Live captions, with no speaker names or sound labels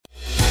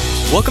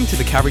Welcome to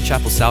the Calvary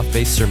Chapel South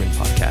Bay Sermon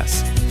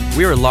Podcast.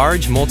 We are a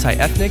large,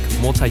 multi-ethnic,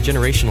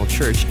 multi-generational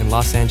church in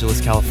Los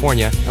Angeles,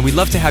 California, and we'd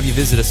love to have you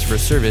visit us for a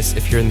service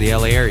if you're in the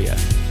LA area.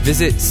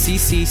 Visit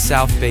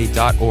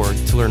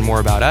ccsouthbay.org to learn more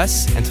about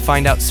us and to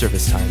find out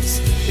service times.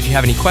 If you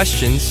have any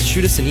questions,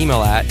 shoot us an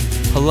email at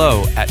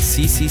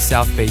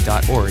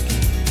hello@ccsouthbay.org.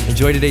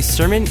 Enjoy today's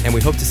sermon, and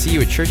we hope to see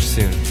you at church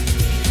soon.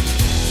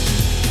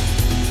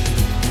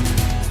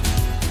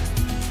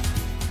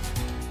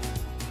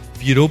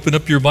 If you'd open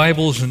up your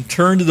Bibles and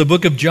turn to the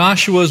book of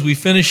Joshua as we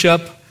finish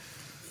up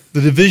the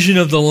division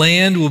of the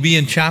land. We'll be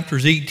in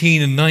chapters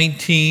 18 and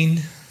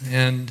 19.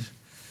 And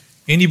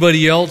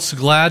anybody else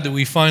glad that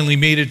we finally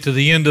made it to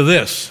the end of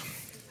this?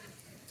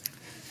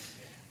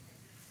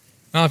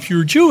 Now, if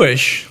you're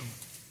Jewish,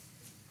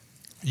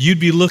 you'd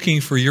be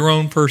looking for your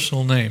own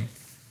personal name.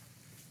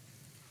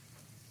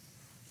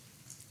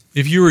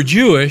 If you were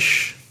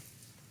Jewish,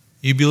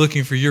 you'd be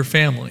looking for your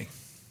family.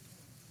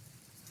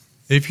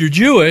 If you're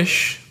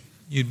Jewish,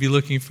 you'd be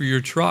looking for your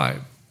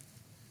tribe.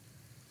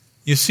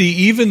 You see,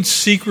 even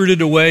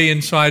secreted away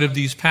inside of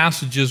these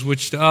passages,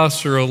 which to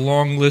us are a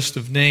long list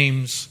of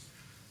names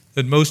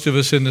that most of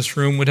us in this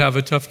room would have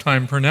a tough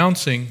time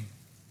pronouncing,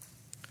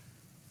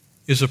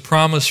 is a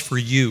promise for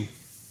you.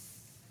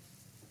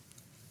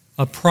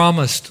 A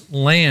promised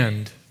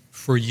land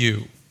for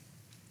you.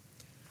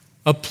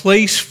 A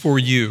place for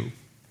you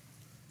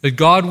that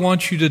God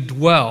wants you to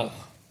dwell.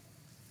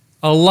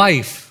 A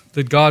life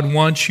that God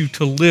wants you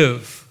to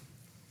live.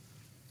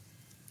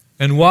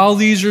 And while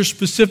these are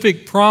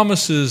specific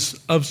promises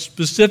of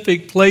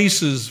specific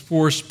places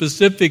for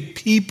specific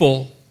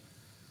people,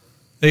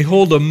 they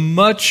hold a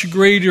much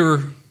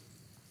greater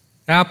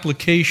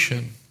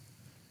application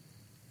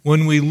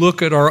when we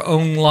look at our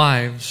own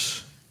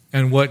lives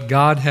and what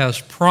God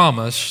has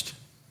promised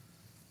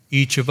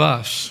each of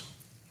us.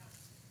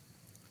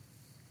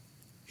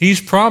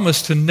 He's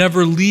promised to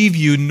never leave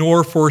you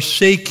nor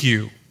forsake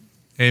you.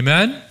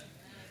 Amen?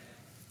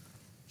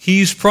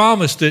 He's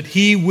promised that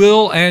He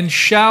will and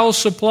shall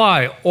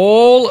supply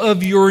all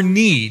of your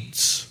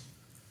needs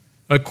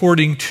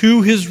according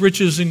to His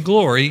riches and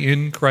glory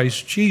in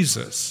Christ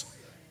Jesus.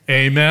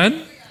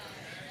 Amen?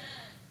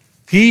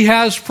 He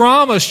has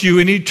promised you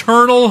an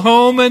eternal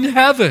home in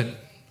heaven.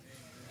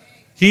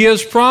 He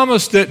has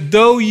promised that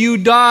though you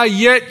die,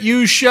 yet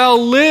you shall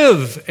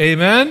live.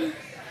 Amen?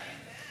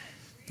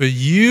 But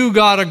you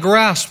got to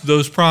grasp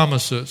those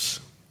promises.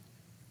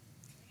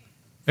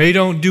 They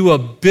don't do a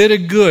bit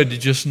of good to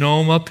just know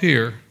them up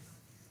here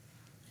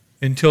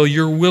until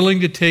you're willing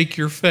to take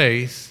your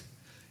faith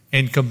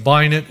and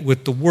combine it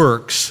with the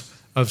works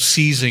of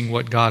seizing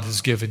what God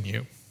has given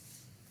you.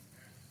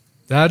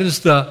 That is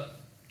the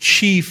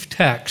chief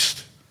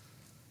text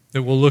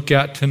that we'll look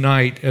at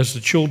tonight as the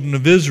children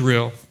of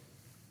Israel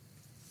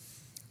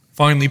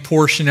finally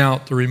portion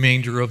out the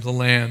remainder of the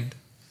land.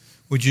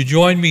 Would you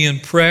join me in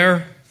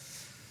prayer?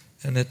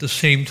 And at the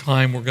same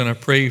time, we're going to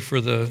pray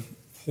for the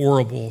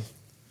horrible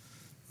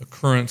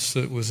occurrence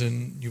that was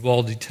in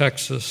Uvalde,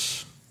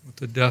 Texas, with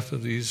the death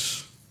of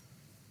these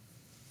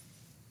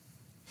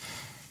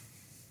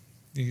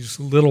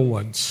little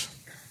ones.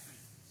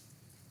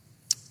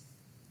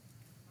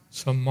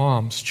 Some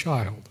mom's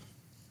child.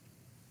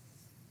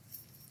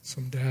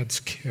 Some dad's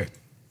kid.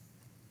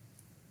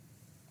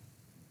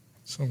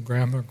 Some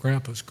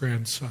grandpa's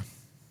grandson.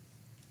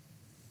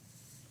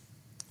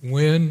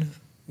 When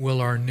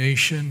will our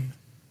nation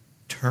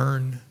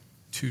turn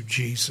to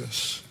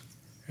Jesus?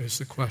 Is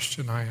the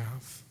question I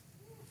have.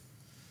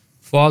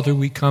 Father,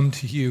 we come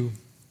to you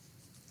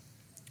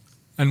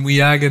and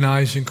we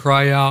agonize and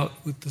cry out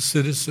with the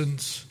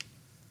citizens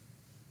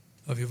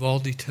of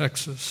Uvalde,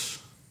 Texas.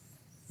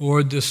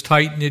 Lord, this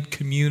tight-knit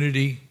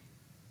community,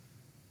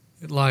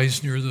 it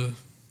lies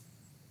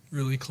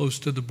really close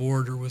to the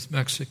border with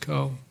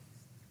Mexico.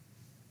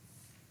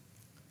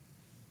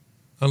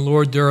 And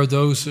Lord, there are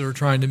those that are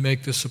trying to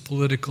make this a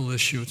political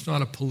issue. It's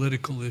not a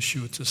political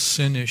issue, it's a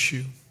sin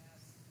issue.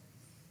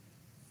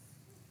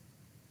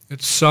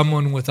 It's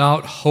someone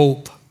without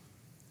hope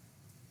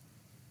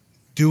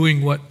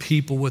doing what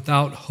people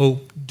without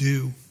hope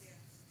do.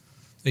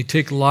 They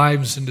take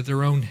lives into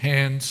their own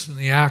hands and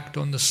they act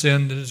on the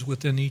sin that is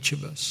within each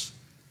of us.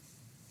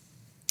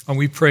 And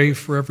we pray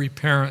for every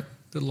parent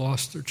that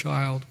lost their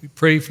child. We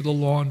pray for the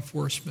law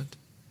enforcement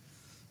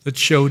that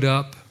showed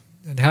up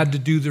and had to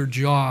do their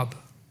job,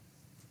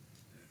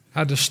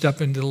 had to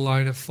step into the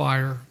line of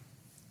fire.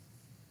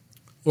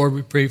 Lord,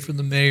 we pray for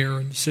the mayor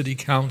and the city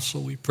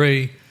council. We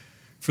pray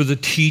for the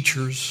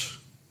teachers,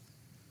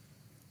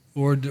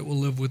 Lord, that will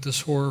live with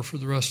this horror for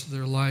the rest of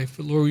their life.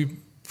 But Lord, we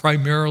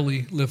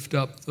primarily lift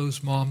up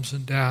those moms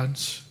and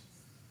dads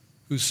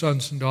whose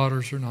sons and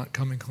daughters are not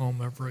coming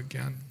home ever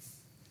again.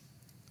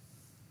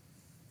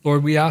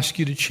 Lord, we ask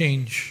you to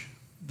change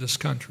this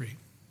country.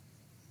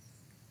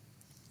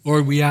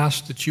 Lord, we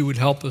ask that you would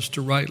help us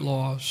to write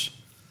laws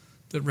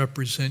that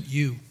represent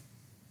you,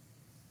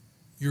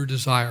 your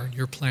desire and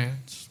your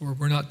plans. Lord,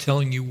 we're not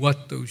telling you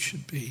what those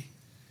should be.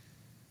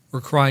 We're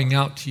crying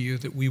out to you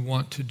that we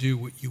want to do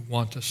what you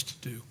want us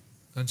to do.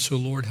 And so,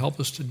 Lord, help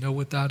us to know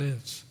what that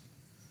is.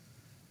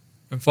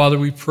 And Father,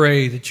 we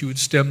pray that you would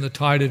stem the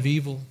tide of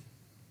evil.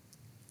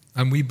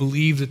 And we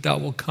believe that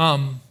that will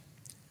come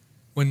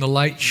when the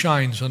light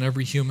shines on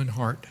every human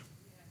heart.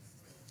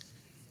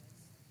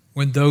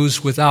 When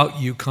those without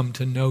you come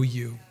to know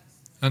you.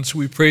 And so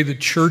we pray that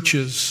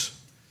churches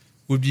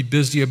would be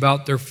busy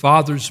about their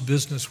Father's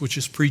business, which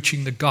is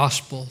preaching the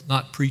gospel,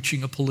 not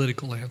preaching a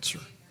political answer.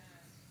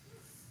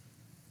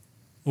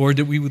 Lord,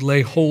 that we would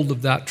lay hold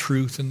of that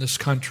truth in this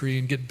country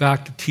and get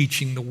back to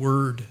teaching the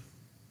word.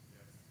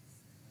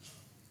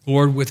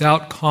 Lord,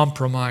 without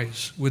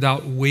compromise,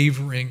 without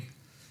wavering,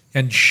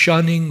 and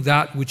shunning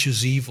that which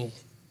is evil.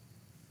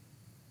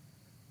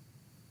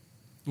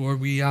 Lord,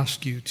 we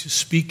ask you to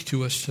speak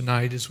to us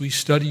tonight as we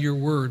study your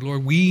word.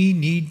 Lord, we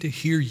need to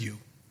hear you.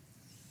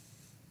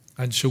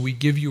 And so we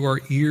give you our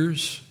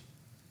ears,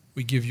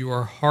 we give you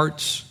our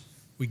hearts,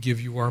 we give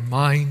you our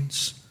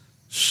minds.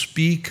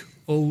 Speak,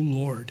 O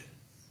Lord,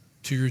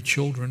 to your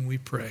children, we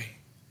pray.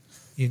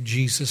 In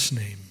Jesus'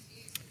 name,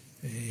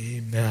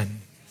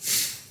 amen.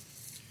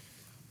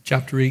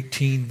 Chapter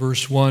 18,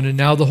 verse 1, and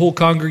now the whole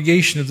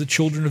congregation of the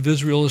children of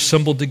Israel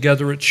assembled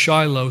together at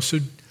Shiloh. So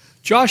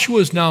Joshua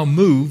is now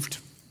moved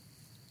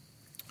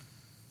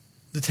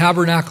the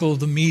tabernacle of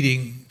the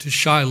meeting to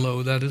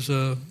Shiloh. That is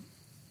a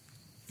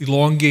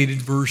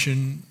elongated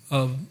version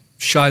of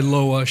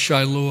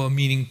Shiloah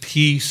meaning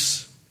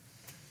peace,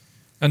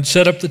 and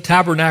set up the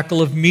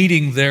tabernacle of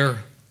meeting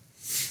there.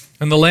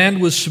 And the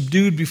land was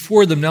subdued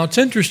before them. Now it's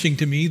interesting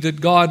to me that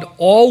God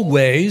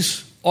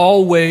always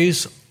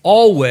wants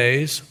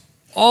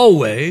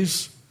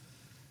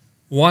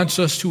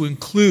us to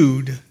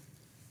include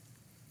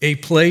a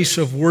place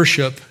of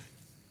worship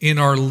in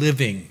our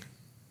living.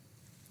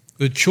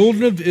 The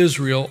children of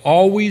Israel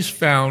always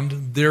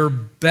found their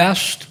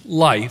best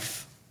life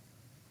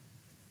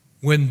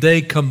when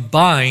they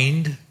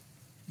combined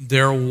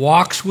their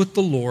walks with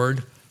the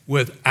Lord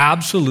with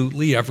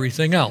absolutely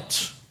everything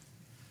else.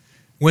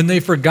 When they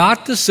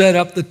forgot to set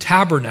up the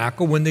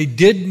tabernacle, when they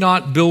did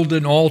not build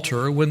an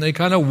altar, when they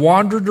kind of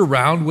wandered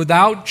around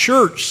without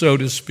church, so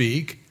to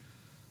speak,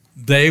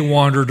 they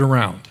wandered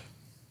around.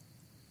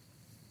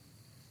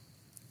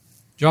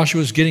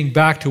 Joshua's getting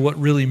back to what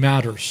really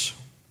matters.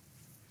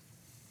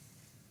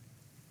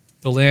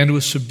 The land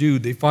was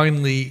subdued. They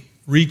finally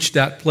reached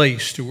that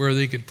place to where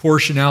they could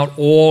portion out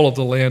all of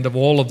the land of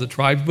all of the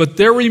tribes. But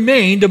there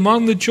remained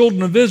among the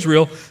children of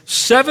Israel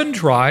 7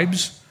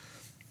 tribes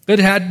that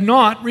had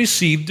not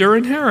received their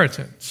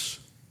inheritance.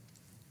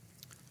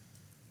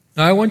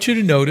 Now I want you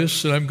to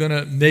notice, and I'm going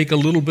to make a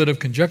little bit of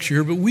conjecture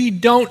here, but we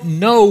don't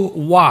know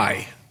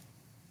why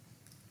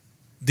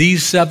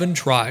these 7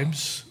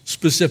 tribes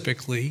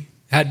specifically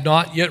had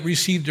not yet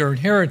received their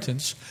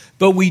inheritance,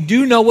 but we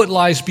do know what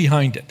lies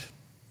behind it,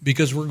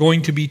 because we're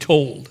going to be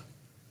told.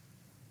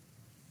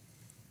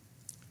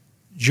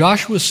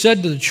 Joshua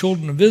said to the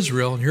children of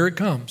Israel, and here it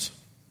comes.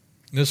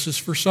 This is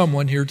for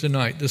someone here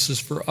tonight. This is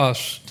for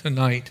us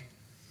tonight.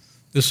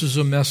 This is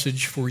a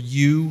message for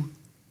you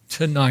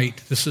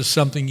tonight. This is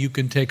something you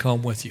can take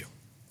home with you.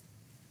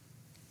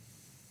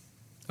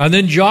 And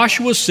then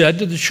Joshua said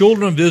to the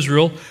children of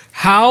Israel,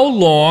 how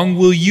long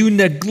will you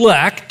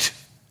neglect?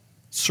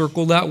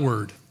 Circle that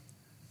word.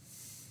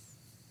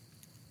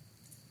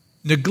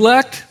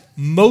 Neglect,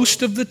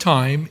 most of the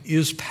time,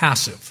 is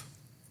passive.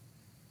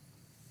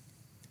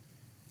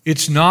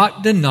 It's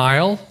not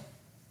denial.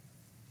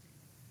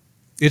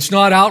 It's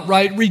not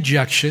outright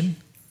rejection.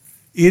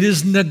 It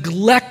is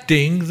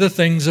neglecting the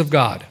things of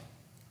God.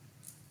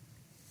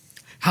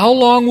 How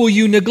long will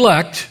you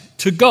neglect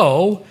to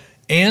go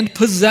and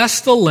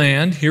possess the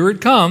land, here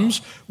it comes,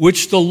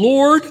 which the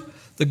Lord,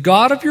 the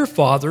God of your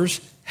fathers,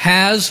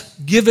 has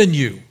given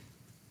you?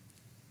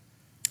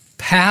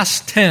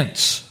 Past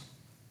tense.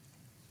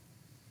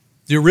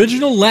 The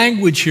original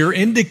language here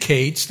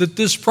indicates that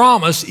this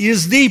promise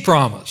is the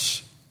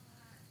promise.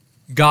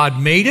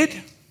 God made it.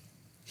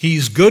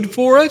 He's good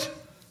for it.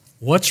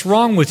 What's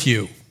wrong with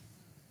you?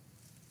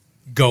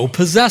 Go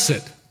possess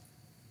it.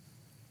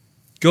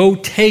 Go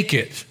take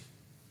it.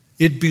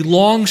 It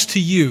belongs to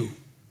you.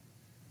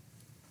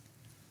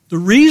 The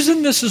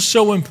reason this is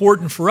so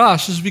important for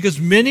us is because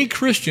many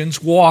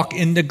Christians walk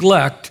in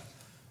neglect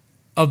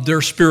of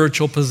their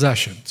spiritual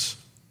possessions.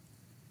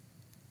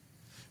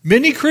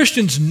 Many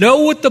Christians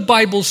know what the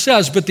Bible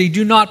says, but they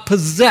do not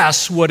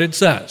possess what it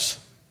says.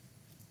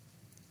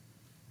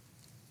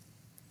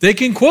 They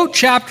can quote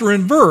chapter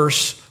and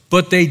verse,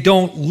 but they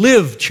don't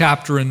live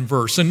chapter and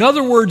verse. In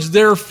other words,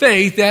 their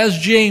faith, as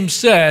James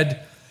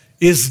said,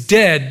 is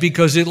dead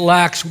because it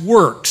lacks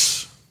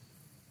works.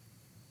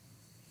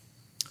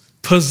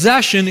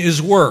 Possession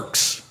is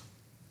works.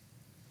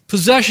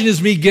 Possession is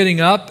me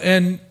getting up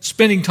and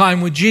spending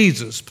time with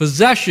Jesus.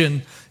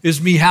 Possession is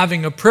me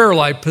having a prayer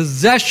life.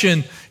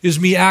 Possession is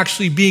me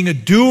actually being a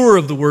doer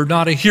of the word,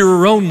 not a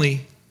hearer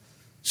only.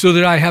 So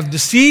that I have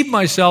deceived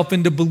myself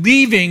into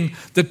believing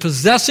that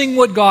possessing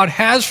what God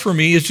has for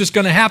me is just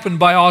going to happen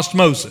by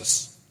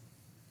osmosis.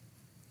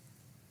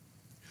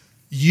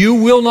 You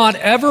will not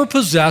ever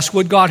possess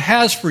what God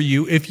has for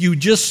you if you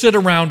just sit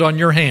around on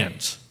your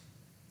hands.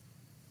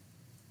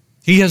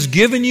 He has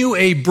given you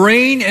a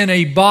brain and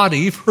a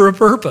body for a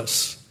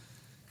purpose,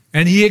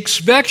 and He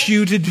expects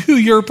you to do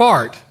your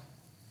part.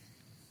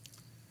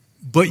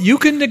 But you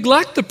can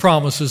neglect the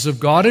promises of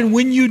God, and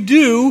when you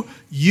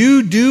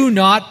do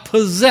not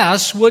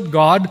possess what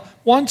God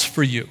wants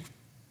for you.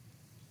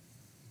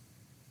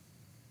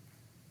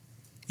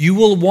 You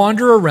will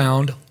wander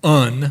around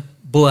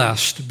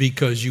unblessed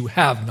because you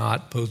have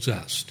not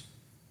possessed.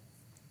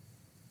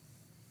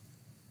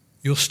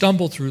 You'll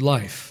stumble through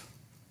life.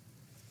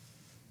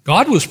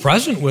 God was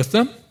present with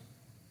them.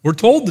 We're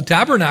told the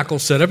tabernacle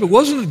set up. It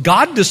wasn't that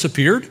God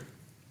disappeared.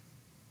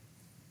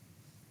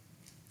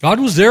 God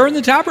was there in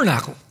the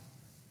tabernacle.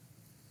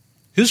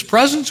 His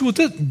presence was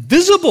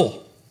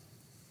visible.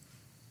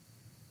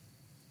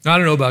 I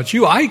don't know about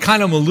you. I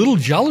kind of am a little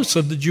jealous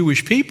of the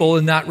Jewish people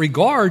in that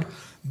regard.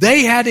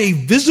 They had a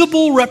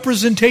visible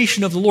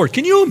representation of the Lord.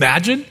 Can you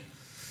imagine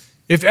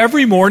if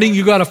every morning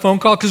you got a phone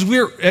call? Because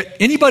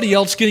anybody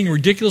else getting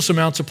ridiculous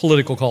amounts of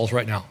political calls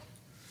right now.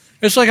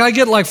 It's like I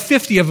get like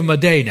 50 of them a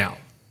day now.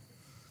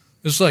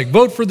 It's like,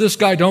 vote for this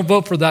guy, don't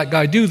vote for that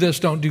guy, do this,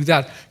 don't do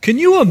that. Can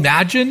you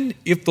imagine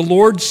if the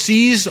Lord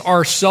sees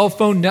our cell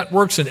phone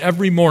networks and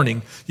every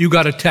morning you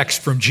got a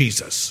text from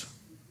Jesus?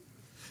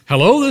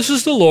 Hello, this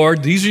is the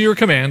Lord. These are your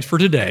commands for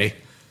today.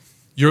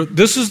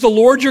 This is the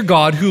Lord your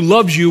God who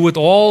loves you with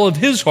all of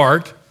His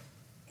heart.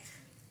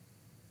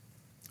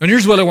 And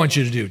here's what I want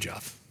you to do,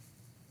 Jeff.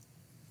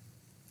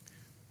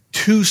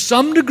 To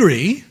some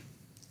degree,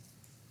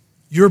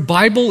 your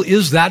Bible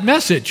is that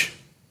message.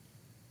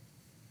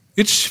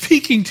 It's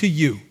speaking to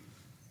you.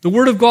 The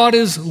Word of God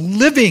is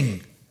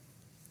living.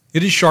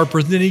 It is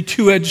sharper than a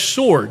two-edged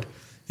sword.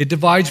 It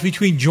divides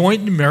between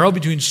joint and marrow,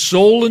 between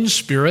soul and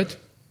spirit.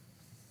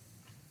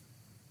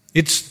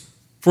 It's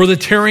for the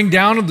tearing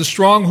down of the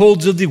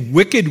strongholds of the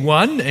wicked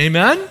one.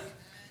 Amen?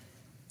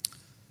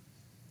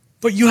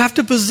 But you have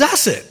to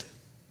possess it.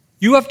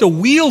 You have to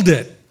wield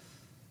it.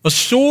 A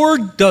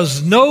sword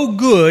does no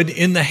good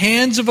in the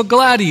hands of a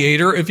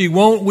gladiator if he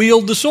won't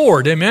wield the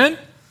sword. Amen?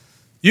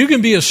 You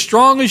can be as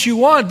strong as you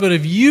want, but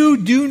if you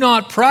do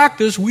not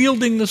practice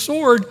wielding the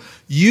sword,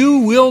 you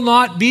will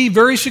not be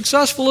very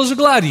successful as a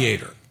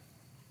gladiator.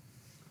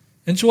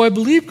 And so I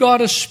believe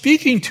God is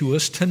speaking to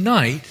us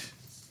tonight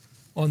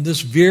on this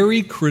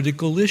very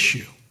critical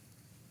issue.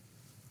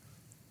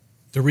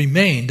 There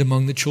remained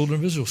among the children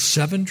of Israel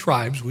 7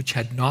 tribes which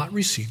had not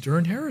received their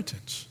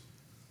inheritance.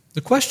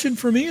 The question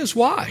for me is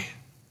why?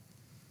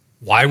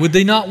 Why would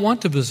they not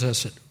want to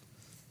possess it?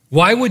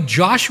 Why would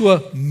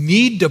Joshua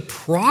need to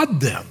prod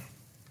them?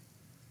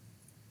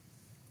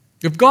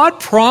 If God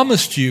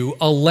promised you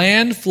a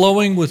land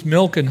flowing with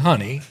milk and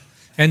honey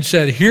and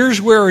said,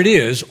 here's where it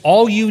is,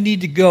 all you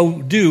need to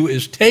go do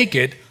is take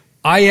it,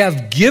 I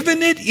have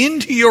given it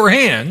into your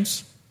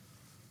hands.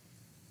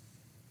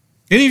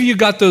 Any of you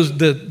got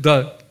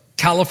the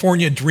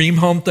California Dream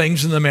Home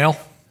things in the mail?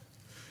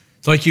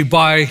 It's like you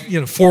buy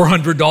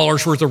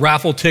 $400 worth of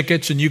raffle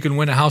tickets and you can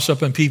win a house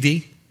up in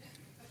PV.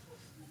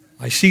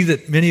 I see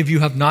that many of you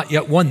have not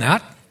yet won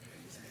that.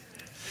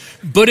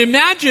 But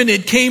imagine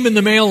it came in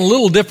the mail in a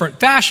little different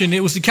fashion.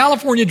 It was the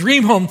California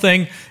Dream Home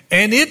thing,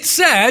 and it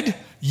said,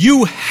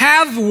 you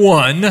have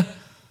won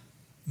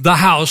the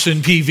house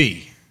in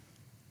PV.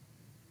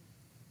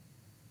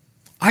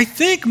 I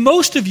think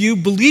most of you,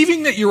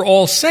 believing that you're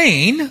all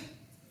sane,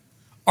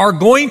 are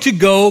going to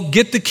go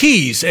get the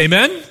keys.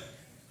 Amen?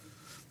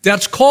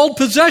 That's called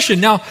possession.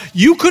 Now,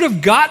 you could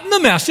have gotten the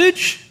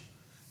message,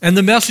 and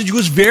the message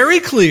was very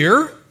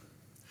clear,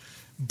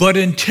 but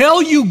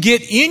until you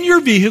get in your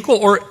vehicle,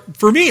 or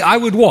for me, I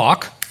would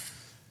walk.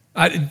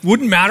 It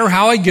wouldn't matter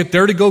how I get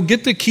there to go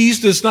get the keys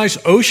to this nice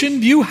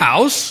ocean view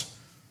house.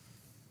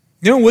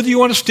 Whether you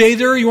want to stay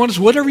there, you want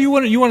to, whatever you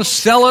want to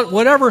sell it,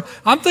 whatever.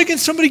 I'm thinking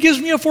somebody gives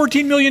me a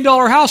 $14 million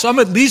house, I'm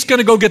at least going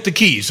to go get the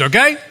keys,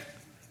 okay?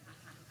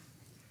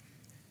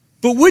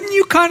 But wouldn't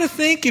you kind of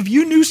think if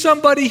you knew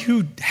somebody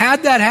who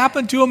had that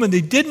happen to them and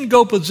they didn't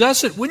go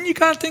possess it, wouldn't you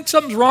kind of think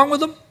something's wrong with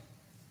them?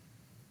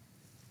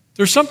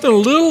 There's something a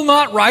little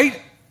not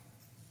right.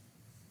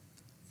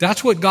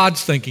 That's what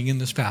God's thinking in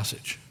this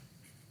passage.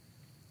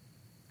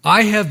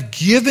 I have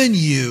given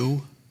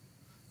you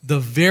the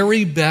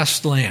very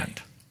best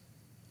land.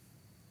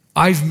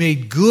 I've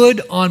made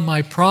good on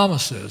my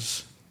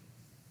promises,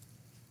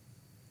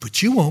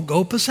 but you won't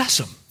go possess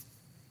them.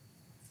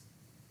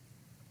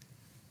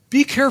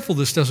 Be careful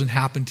this doesn't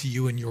happen to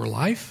you in your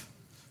life,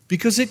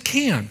 because it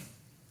can.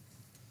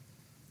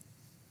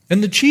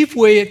 And the chief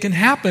way it can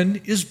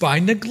happen is by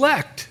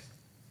neglect.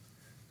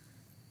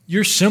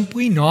 You're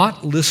simply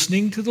not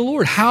listening to the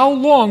Lord. How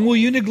long will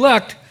you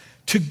neglect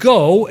to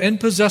go and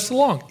possess the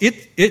land?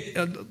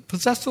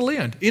 Possess the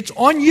land. It's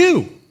on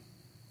you.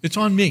 It's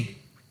on me.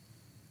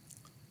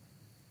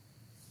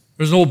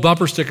 There's an old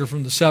bumper sticker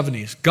from the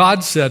 70s.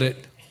 God said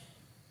it.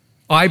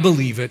 I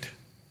believe it.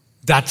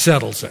 That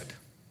settles it.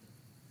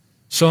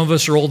 Some of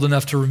us are old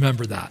enough to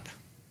remember that.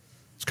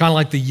 It's kind of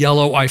like the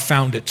yellow "I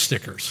found it"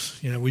 stickers.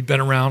 You know, we've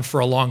been around for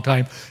a long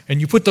time. And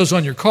you put those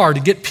on your car to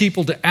get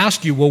people to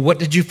ask you, well, what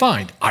did you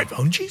find? I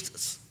found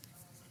Jesus.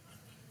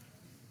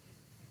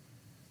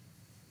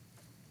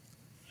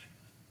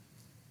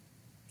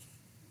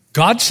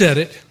 God said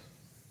it.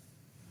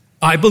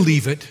 I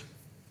believe it.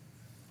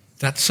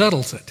 That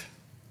settles it.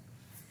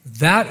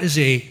 That is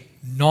a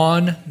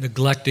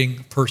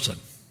non-neglecting person.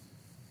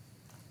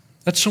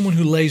 That's someone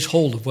who lays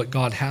hold of what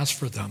God has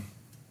for them.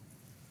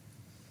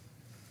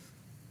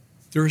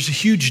 There is a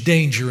huge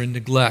danger in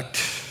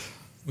neglect.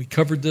 We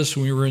covered this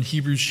when we were in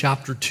Hebrews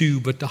chapter 2,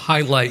 but to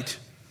highlight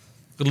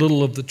a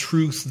little of the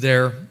truth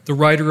there, the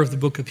writer of the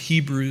book of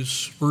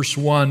Hebrews, verse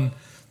 1,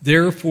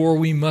 therefore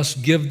we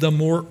must give the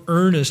more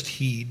earnest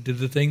heed to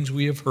the things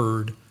we have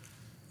heard,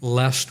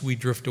 lest we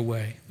drift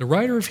away. The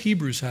writer of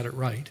Hebrews had it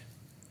right.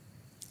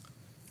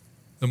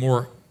 The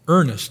more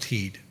earnest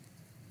heed.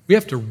 We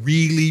have to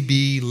really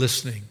be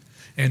listening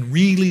and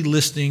really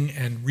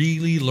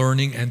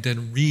learning and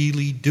then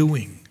really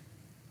doing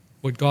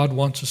what God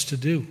wants us to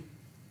do.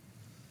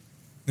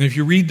 And if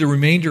you read the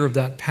remainder of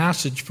that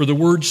passage, for the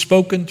word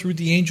spoken through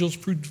the angels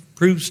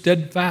proved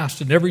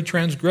steadfast, and every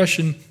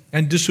transgression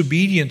and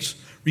disobedience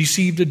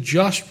received a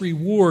just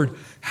reward.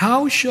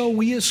 How shall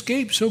we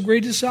escape so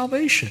great a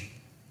salvation?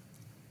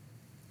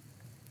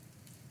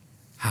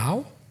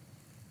 How?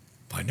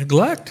 By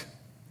neglect.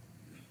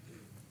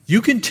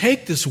 You can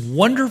take this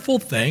wonderful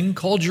thing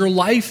called your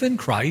life in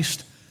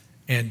Christ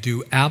and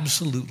do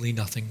absolutely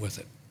nothing with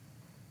it.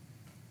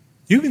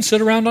 You can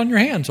sit around on your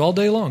hands all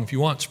day long if you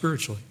want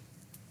spiritually.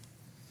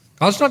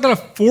 God's not going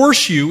to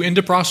force you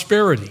into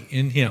prosperity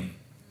in Him.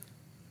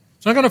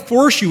 He's not going to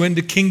force you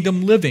into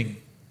kingdom living.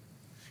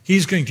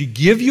 He's going to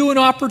give you an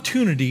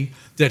opportunity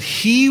that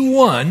He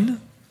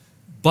won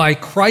by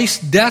Christ's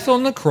death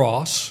on the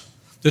cross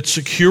that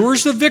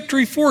secures the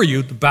victory for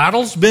you. The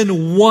battle's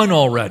been won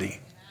already.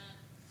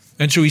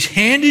 And so He's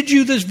handed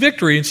you this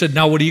victory and said,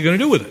 now what are you going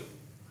to do with it?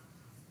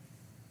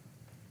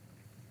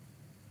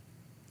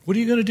 What are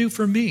you going to do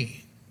for me?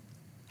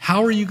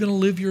 How are you going to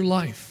live your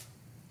life?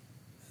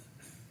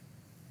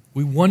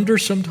 We wonder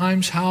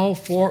sometimes how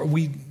far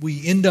we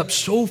end up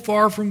so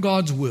far from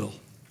God's will.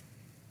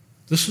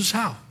 This is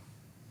how.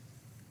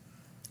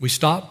 We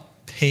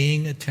stop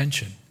paying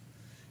attention.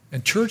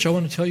 And church, I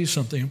want to tell you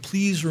something, and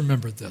please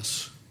remember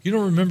this. You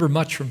don't remember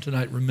much from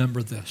tonight,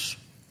 remember this.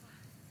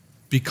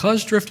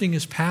 Because drifting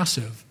is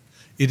passive,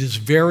 it is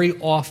very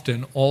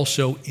often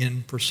also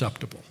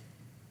imperceptible.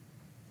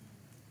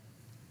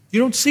 You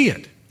don't see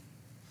it.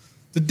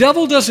 The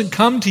devil doesn't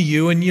come to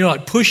you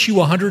and push you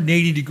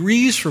 180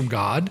 degrees from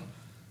God.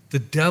 The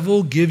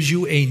devil gives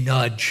you a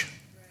nudge.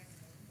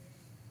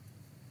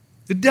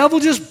 The devil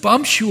just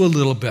bumps you a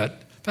little bit.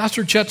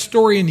 Pastor Chet's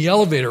story in the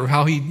elevator,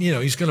 how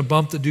he's going to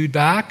bump the dude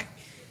back.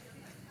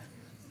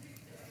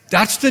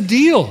 That's the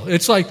deal.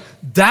 It's like,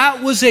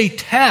 that was a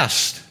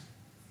test.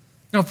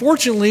 Now,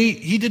 fortunately,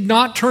 he did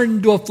not turn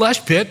into a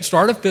flesh pit,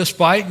 start a fist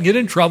fight, and get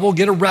in trouble,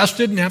 get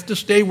arrested, and have to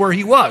stay where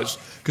he was,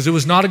 because it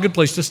was not a good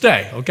place to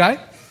stay, okay?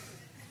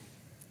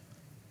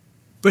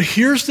 But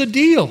here's the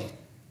deal.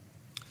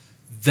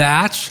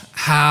 That's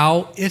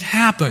how it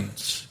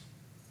happens.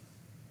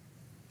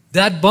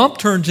 That bump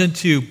turns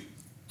into,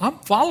 I'm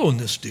following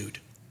this dude.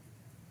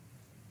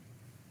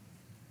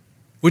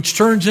 Which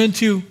turns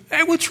into,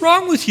 hey, what's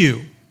wrong with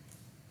you?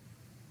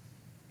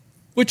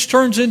 Which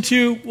turns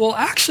into, well,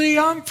 actually,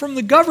 I'm from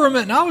the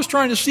government and I was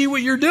trying to see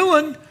what you're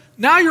doing.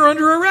 Now you're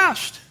under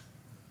arrest.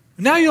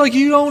 Now you're like,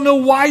 you don't know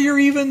why you're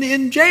even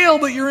in jail,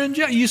 but you're in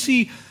jail. You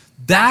see,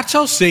 that's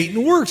how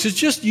Satan works. It's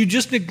just, you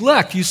just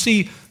neglect. You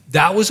see,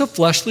 that was a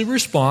fleshly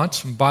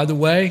response. And by the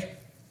way,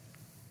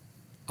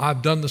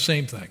 I've done the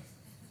same thing.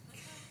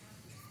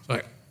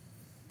 Like,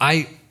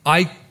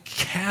 I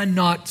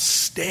cannot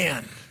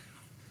stand.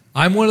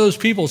 I'm one of those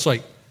people, it's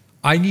like,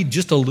 I need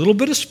just a little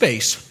bit of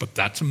space, but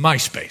that's my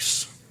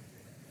space.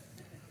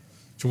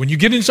 So when you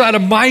get inside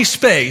of my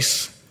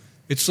space,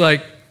 it's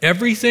like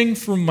everything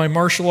from my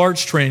martial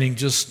arts training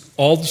just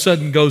all of a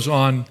sudden goes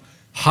on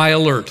high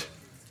alert.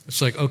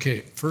 It's like, okay,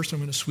 first I'm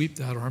going to sweep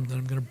that arm, then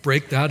I'm going to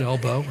break that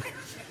elbow.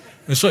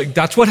 It's like,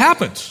 that's what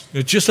happens.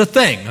 It's just a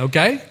thing,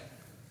 okay?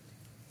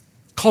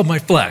 Called my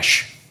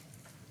flesh.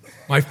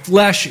 My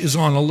flesh is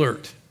on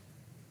alert.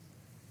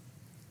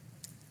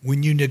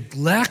 When you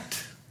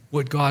neglect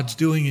what God's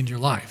doing in your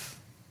life,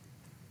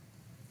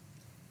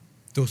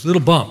 those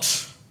little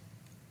bumps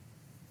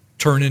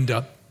turn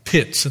into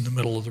pits in the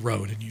middle of the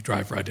road and you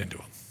drive right into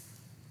them.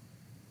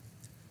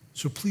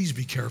 So please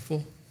be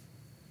careful.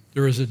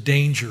 There is a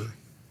danger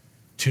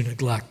to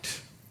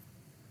neglect.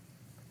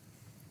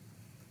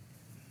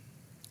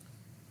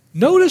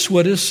 Notice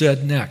what is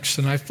said next,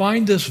 and I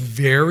find this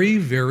very,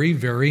 very,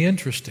 very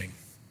interesting.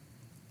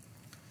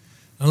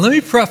 And let me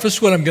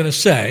preface what I'm going to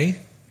say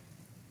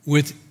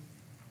with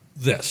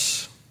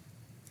this.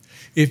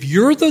 If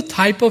you're the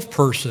type of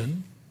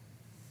person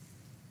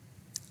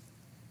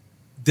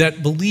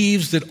that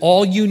believes that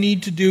all you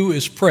need to do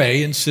is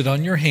pray and sit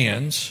on your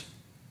hands,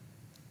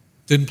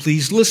 then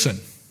please listen.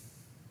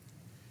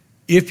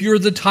 if you're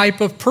the type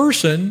of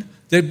person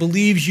that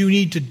believes you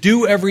need to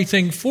do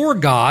everything for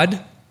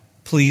God,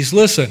 please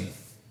listen.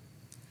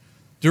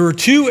 There are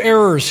two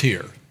errors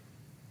here.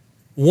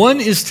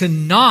 One is to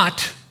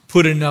not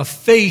put enough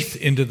faith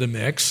into the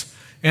mix,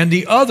 and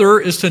the other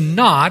is to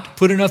not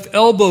put enough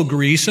elbow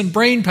grease and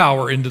brain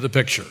power into the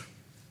picture.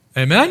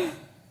 Amen?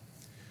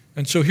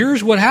 And so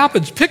here's what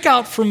happens. Pick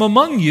out from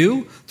among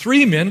you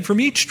 3 men from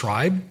each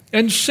tribe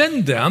and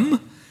send them,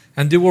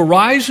 and they will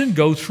rise and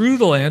go through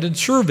the land and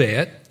survey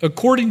it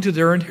according to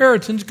their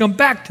inheritance. Come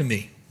back to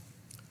me.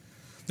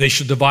 They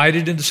should divide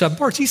it into 7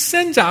 parts. He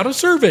sends out a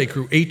survey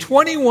crew, a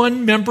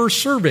 21-member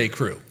survey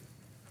crew.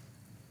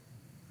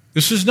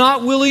 This is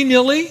not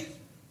willy-nilly.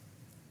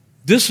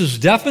 This is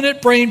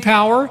definite brain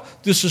power.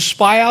 This is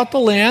spy out the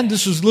land.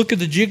 This is look at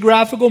the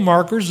geographical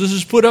markers. This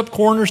is put up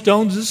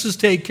cornerstones. This is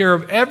take care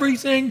of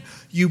everything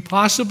you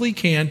possibly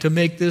can to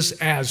make this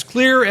as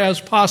clear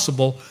as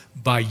possible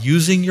by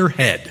using your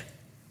head.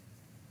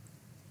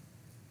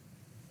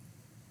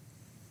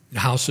 The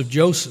house of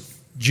Joseph.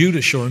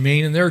 Judah shall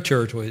remain in their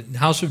territory. The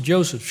house of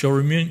Joseph shall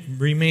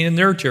remain in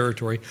their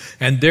territory.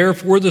 And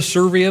therefore the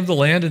survey of the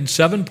land in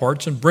 7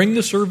 parts, and bring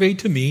the survey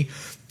to me,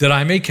 that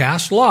I may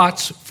cast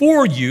lots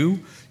for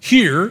you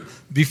here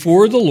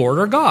before the Lord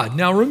our God.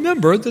 Now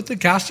remember that the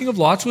casting of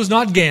lots was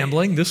not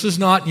gambling. This is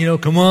not,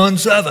 come on,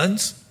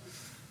 sevens.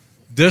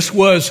 This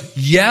was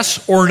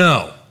yes or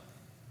no.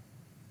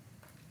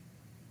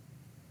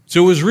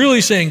 So it was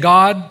really saying,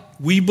 God,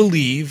 we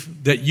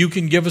believe that you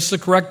can give us the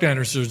correct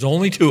answers. There's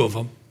only 2 of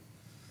them.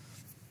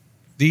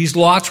 These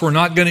lots were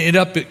not going to end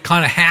up at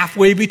kind of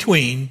halfway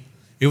between.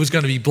 It was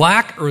going to be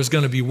black or it was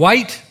going to be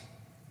white.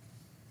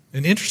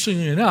 And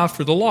interestingly enough,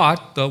 for the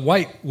lot, the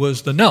white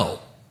was the no.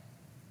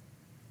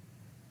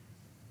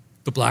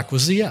 The black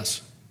was the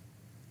yes.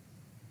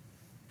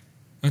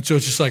 And so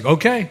it's just like,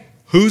 okay,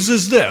 whose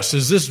is this?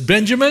 Is this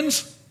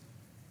Benjamin's?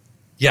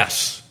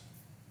 Yes.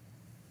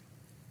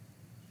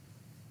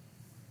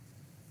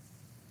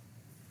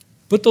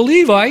 But the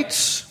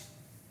Levites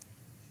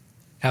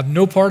have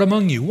no part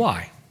among you.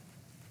 Why?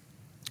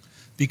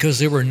 Because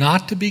they were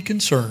not to be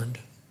concerned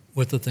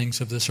with the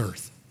things of this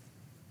earth.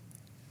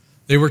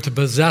 They were to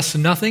possess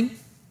nothing.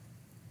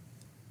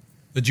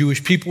 The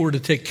Jewish people were to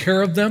take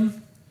care of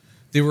them.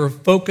 They were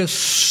focused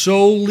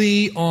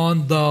solely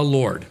on the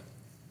Lord.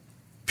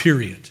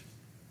 Period.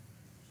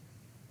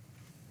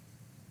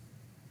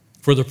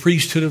 For the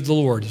priesthood of the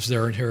Lord is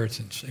their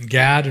inheritance. And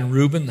Gad and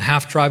Reuben, the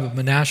half-tribe of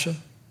Manasseh,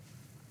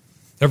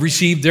 have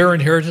received their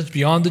inheritance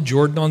beyond the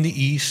Jordan on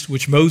the east,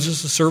 which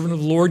Moses, the servant of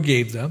the Lord,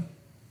 gave them.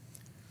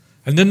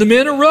 And then the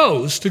men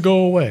arose to go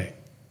away.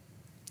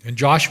 And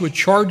Joshua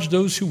charged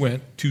those who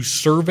went to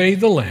survey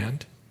the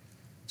land,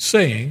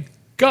 saying,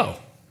 go,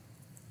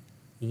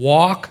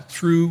 walk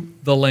through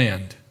the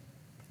land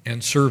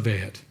and survey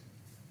it.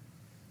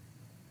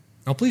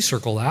 Now please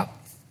circle that.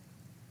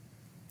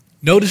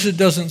 Notice it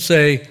doesn't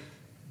say,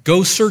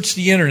 go search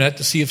the internet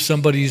to see if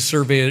somebody's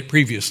surveyed it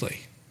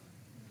previously.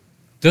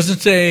 It doesn't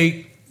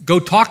say, go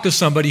talk to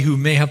somebody who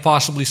may have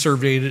possibly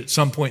surveyed it at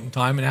some point in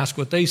time and ask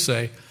what they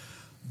say.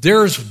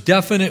 There's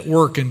definite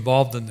work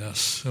involved in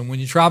this. And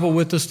when you travel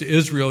with us to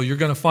Israel, you're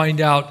going to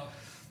find out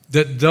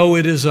that though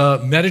it is a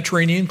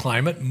Mediterranean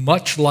climate,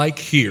 much like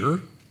here,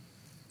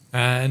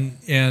 and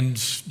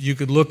you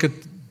could look at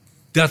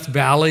Death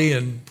Valley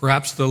and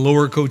perhaps the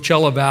lower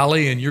Coachella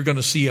Valley, and you're going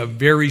to see a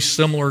very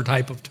similar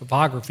type of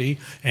topography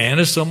and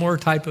a similar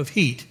type of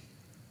heat.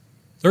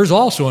 There's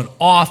also an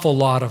awful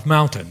lot of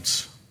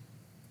mountains.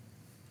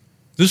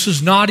 This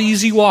is not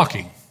easy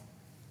walking.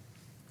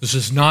 This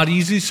is not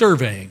easy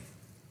surveying.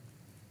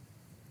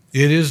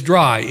 It is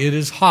dry, it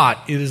is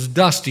hot, it is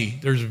dusty.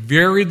 There's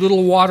very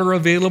little water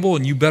available,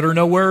 and you better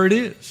know where it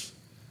is.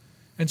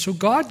 And so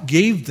God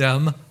gave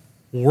them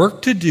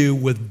work to do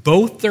with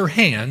both their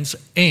hands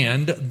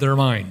and their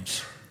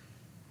minds.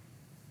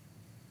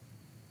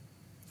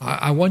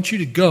 I want you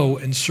to go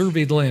and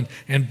survey the land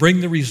and bring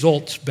the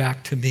results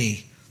back to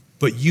me.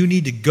 But you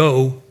need to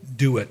go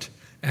do it.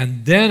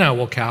 And then I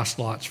will cast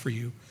lots for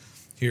you,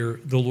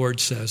 here the Lord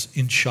says,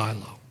 in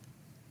Shiloh.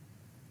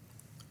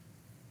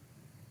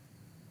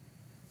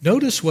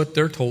 Notice what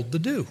they're told to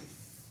do.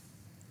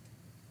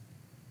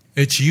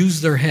 It's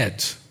use their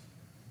heads,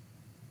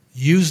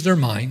 use their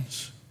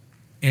minds,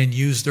 and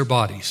use their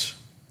bodies.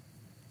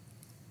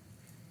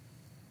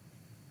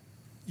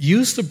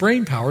 Use the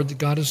brain power that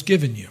God has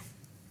given you.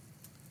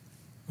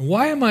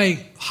 Why am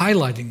I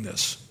highlighting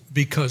this?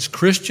 Because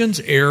Christians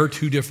err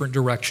 2 different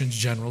directions,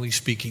 generally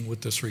speaking,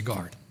 with this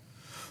regard.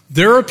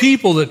 There are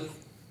people that,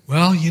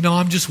 well,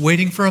 I'm just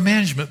waiting for a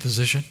management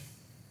position.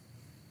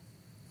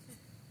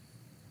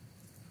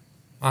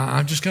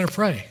 I'm just going to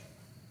pray.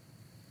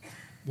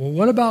 Well,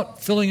 what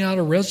about filling out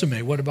a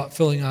resume? What about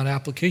filling out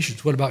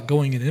applications? What about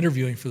going and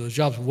interviewing for those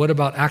jobs? What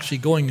about actually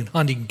going and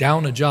hunting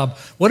down a job?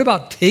 What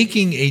about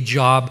taking a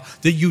job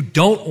that you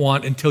don't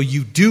want until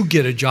you do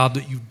get a job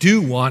that you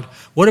do want?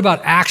 What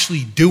about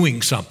actually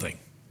doing something?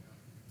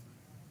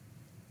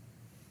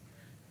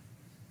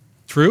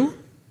 True?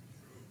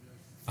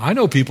 I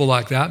know people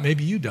like that.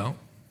 Maybe you don't.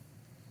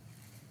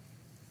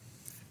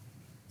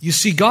 You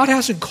see, God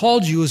hasn't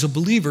called you as a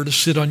believer to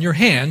sit on your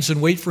hands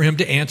and wait for him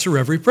to answer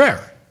every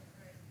prayer.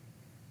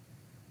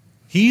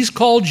 He's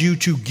called you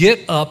to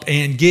get up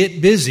and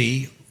get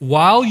busy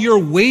while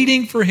you're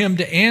waiting for him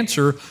to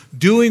answer,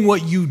 doing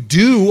what you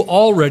do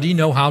already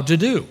know how to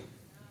do.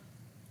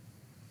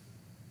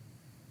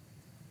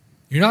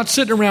 You're not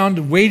sitting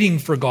around waiting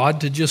for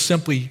God to just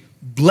simply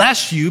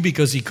bless you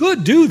because he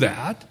could do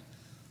that.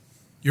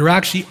 You're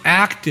actually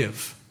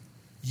active,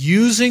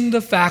 using the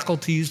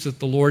faculties that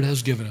the Lord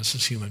has given us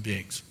as human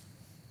beings.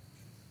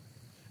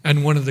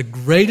 And one of the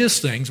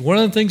greatest things, one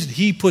of the things that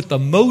he put the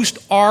most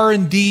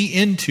R&D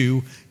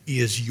into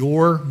is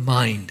your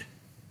mind.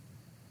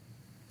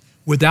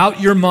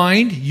 Without your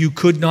mind, you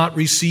could not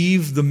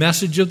receive the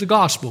message of the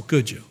gospel,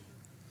 could you?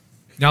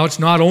 Now, it's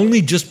not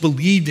only just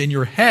believed in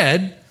your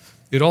head,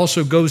 it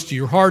also goes to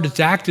your heart. It's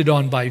acted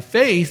on by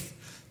faith.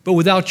 But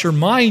without your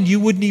mind, you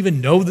wouldn't even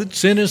know that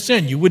sin is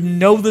sin. You wouldn't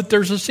know that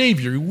there's a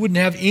Savior. You wouldn't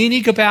have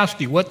any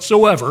capacity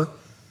whatsoever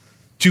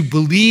to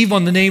believe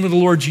on the name of the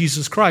Lord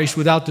Jesus Christ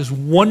without this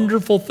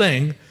wonderful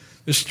thing,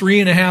 this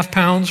 3.5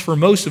 pounds for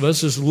most of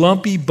us, this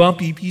lumpy,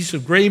 bumpy piece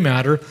of gray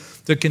matter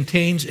that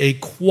contains a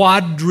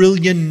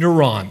quadrillion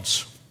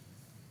neurons.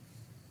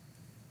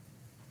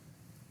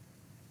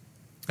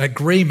 That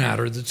gray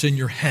matter that's in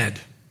your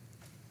head.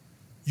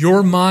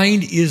 Your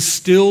mind is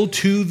still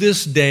to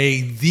this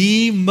day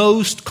the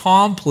most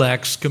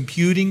complex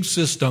computing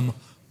system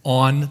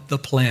on the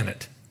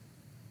planet.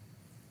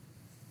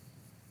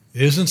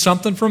 It isn't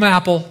something from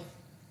Apple.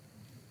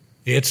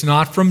 It's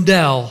not from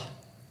Dell.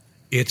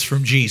 It's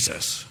from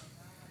Jesus.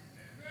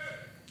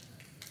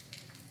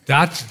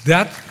 That's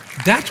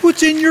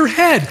what's in your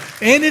head.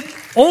 And it's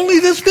only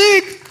this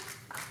big.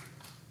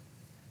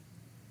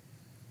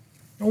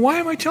 Now, why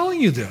am I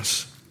telling you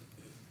this?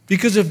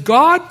 Because if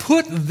God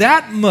put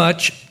that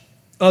much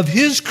of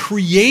his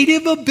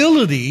creative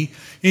ability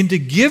into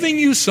giving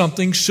you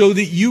something so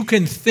that you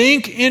can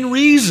think and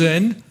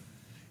reason,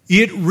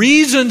 it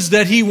reasons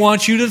that he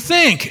wants you to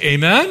think.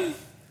 Amen?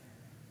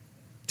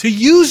 To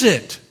use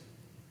it.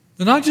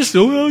 And not just,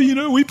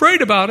 we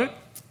prayed about it.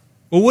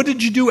 Well, what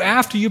did you do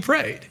after you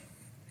prayed?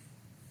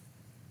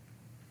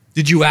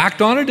 Did you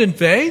act on it in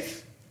faith?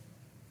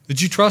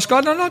 Did you trust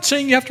God? Now, I'm not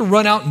saying you have to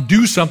run out and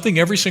do something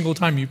every single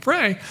time you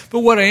pray. But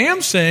what I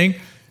am saying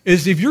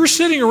is if you're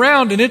sitting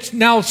around and it's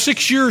now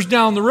 6 years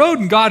down the road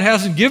and God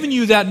hasn't given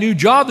you that new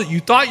job that you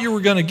thought you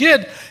were going to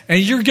get and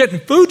you're getting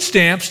food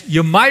stamps,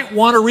 you might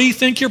want to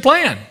rethink your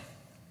plan.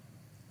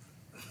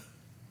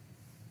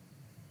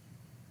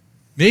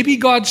 Maybe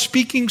God's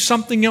speaking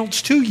something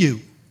else to you.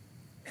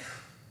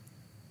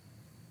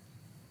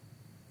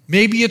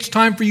 Maybe it's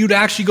time for you to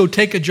actually go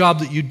take a job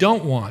that you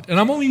don't want. And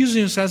I'm only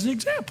using this as an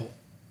example.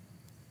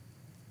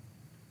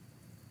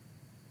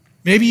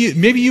 Maybe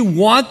you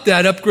want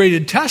that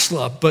upgraded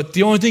Tesla, but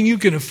the only thing you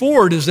can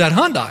afford is that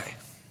Hyundai.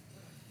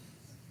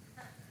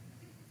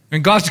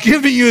 And God's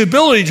giving you the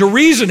ability to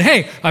reason,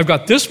 hey, I've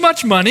got this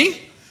much money,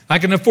 I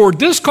can afford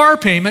this car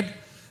payment,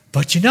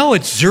 but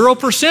it's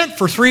 0%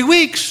 for 3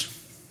 weeks.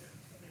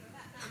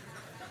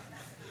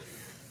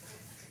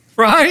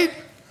 Right?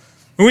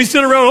 When we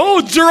sit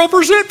around, it's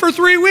 0% for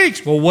 3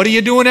 weeks. Well, what are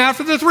you doing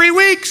after the 3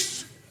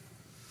 weeks?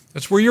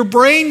 That's where your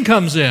brain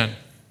comes in.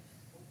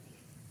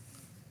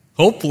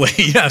 Hopefully,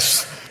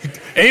 yes.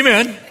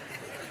 Amen.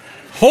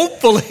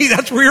 Hopefully,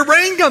 that's where your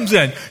brain comes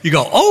in. You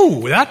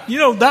go,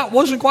 that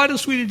wasn't quite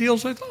as sweet a deal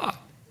as I thought.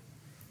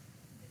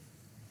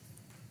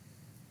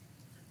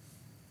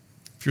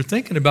 If you're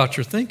thinking about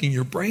your thinking,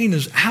 your brain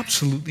is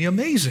absolutely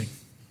amazing.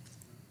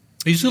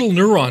 These little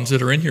neurons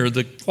that are in here,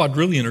 the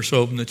quadrillion or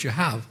so of them that you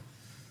have,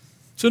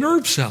 it's a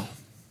nerve cell.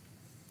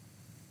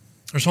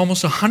 There's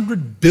almost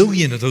 100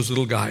 billion of those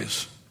little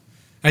guys.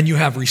 And you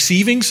have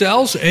receiving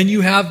cells and you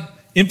have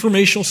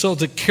informational cells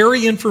that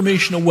carry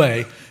information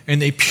away,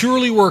 and they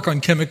purely work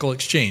on chemical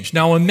exchange.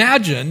 Now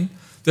imagine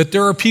that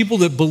there are people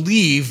that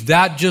believe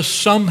that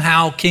just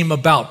somehow came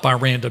about by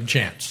random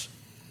chance.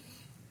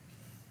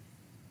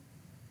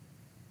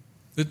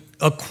 That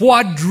a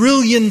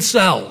quadrillion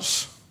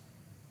cells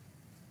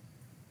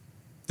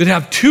that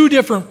have 2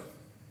 different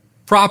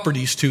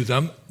properties to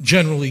them,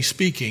 generally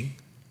speaking,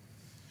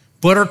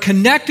 but are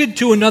connected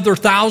to another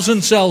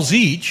 1,000 cells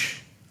each,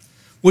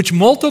 which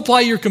multiply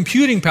your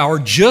computing power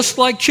just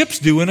like chips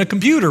do in a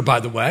computer, by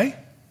the way.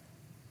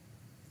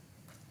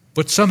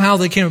 But somehow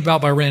they came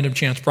about by random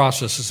chance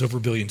processes over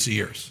billions of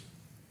years.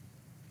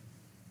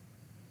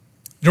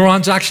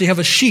 Neurons actually have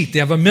a sheath. They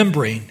have a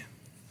membrane.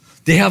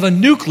 They have a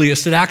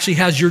nucleus that actually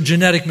has your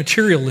genetic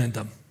material in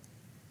them.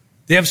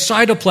 They have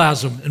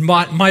cytoplasm and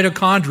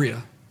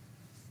mitochondria.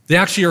 They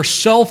actually are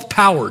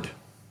self-powered.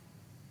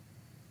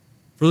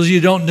 For those of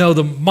you who don't know,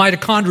 the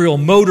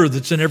mitochondrial motor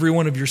that's in every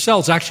one of your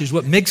cells actually is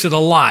what makes it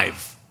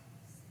alive.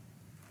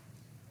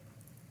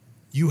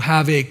 You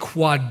have a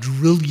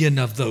quadrillion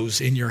of those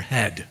in your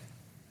head.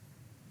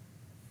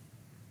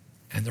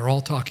 And they're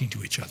all talking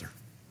to each other.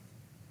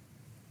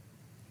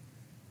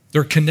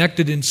 They're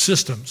connected in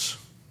systems.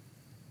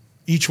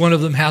 Each one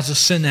of them has a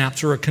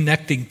synapse or a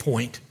connecting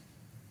point.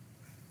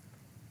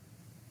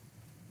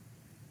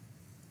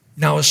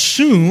 Now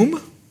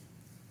assume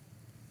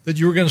that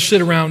you were going to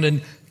sit around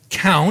and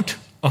count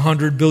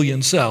 100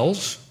 billion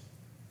cells.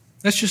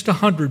 That's just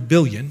 100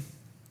 billion.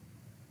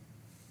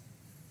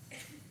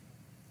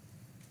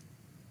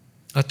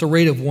 At the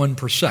rate of 1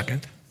 per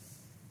second.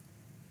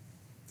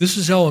 This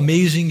is how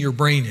amazing your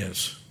brain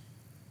is.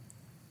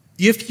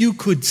 If you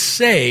could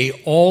say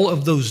all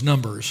of those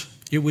numbers,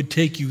 it would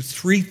take you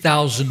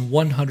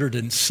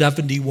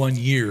 3,171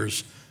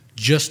 years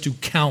just to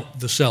count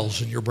the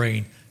cells in your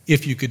brain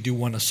if you could do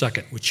 1 a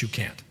second, which you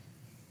can't.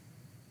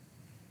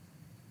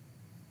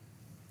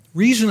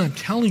 Reason I'm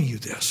telling you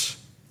this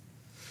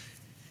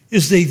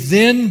is they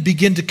then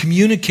begin to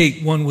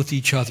communicate one with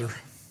each other.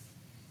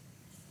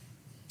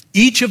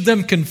 Each of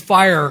them can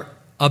fire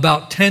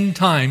about 10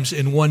 times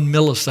in 1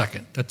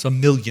 millisecond. That's a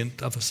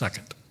millionth of a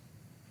second.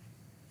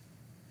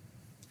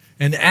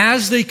 And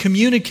as they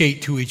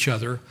communicate to each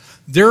other,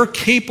 they're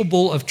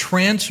capable of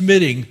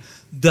transmitting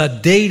the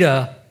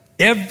data,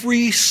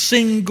 every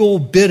single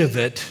bit of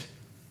it,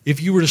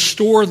 if you were to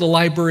store the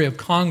Library of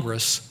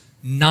Congress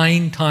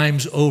 9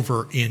 times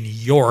over in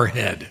your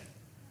head.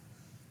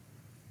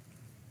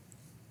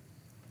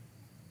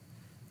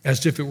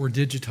 As if it were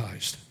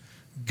digitized.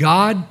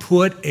 God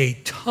put a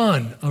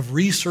ton of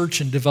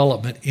research and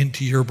development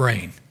into your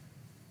brain.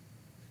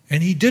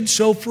 And He did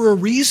so for a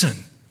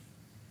reason.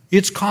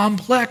 It's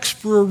complex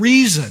for a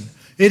reason.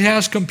 It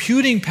has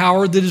computing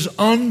power that is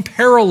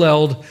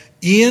unparalleled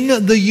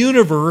in the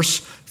universe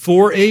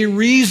for a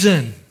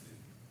reason.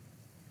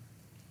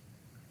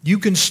 You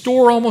can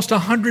store almost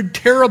 100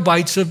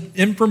 terabytes of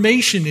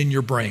information in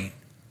your brain.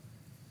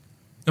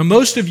 Now,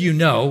 most of you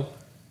know,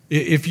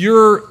 if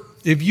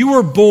you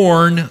were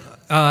born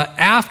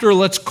after,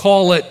 let's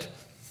call the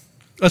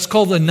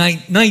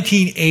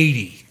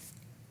 1980.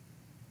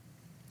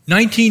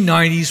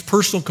 1990s,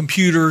 personal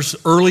computers,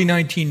 early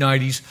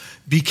 1990s,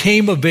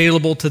 became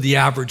available to the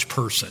average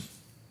person.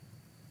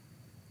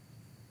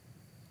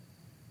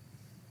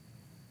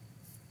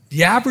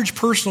 The average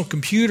personal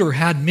computer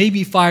had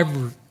maybe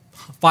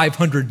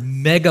 500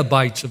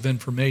 megabytes of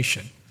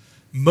information.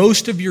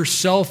 Most of your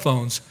cell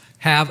phones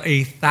have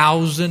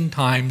 1,000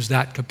 times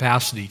that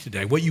capacity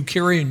today, what you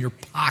carry in your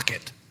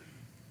pocket.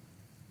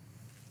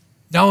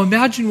 Now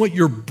imagine what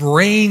your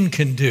brain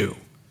can do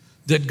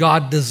that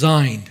God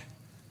designed.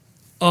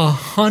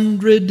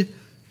 100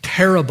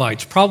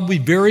 terabytes. Probably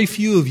very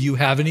few of you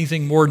have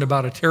anything more than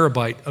about a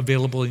terabyte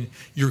available in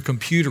your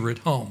computer at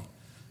home.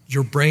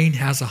 Your brain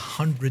has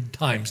 100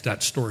 times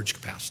that storage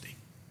capacity.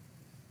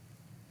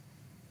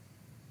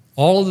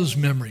 All of those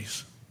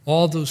memories,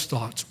 all those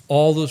thoughts,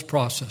 all those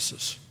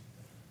processes,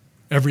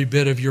 every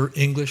bit of your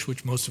English,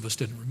 which most of us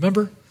didn't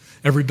remember,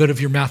 every bit of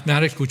your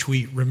mathematics, which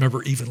we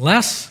remember even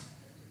less.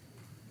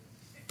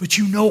 But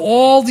you know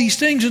all these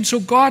things, and so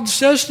God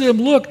says to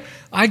them, look,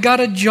 I got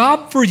a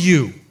job for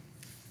you.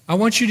 I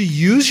want you to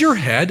use your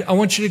head. I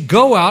want you to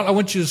go out. I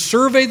want you to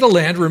survey the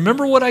land.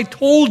 Remember what I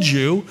told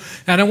you,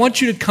 and I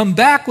want you to come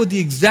back with the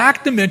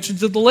exact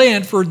dimensions of the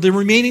land for the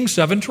remaining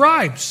 7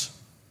 tribes.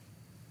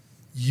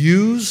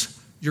 Use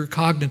your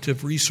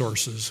cognitive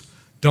resources.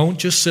 Don't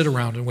just sit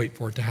around and wait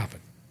for it to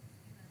happen.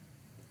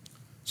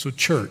 So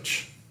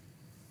church,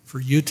 for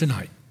you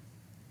tonight,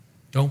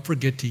 don't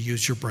forget to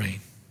use your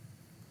brain.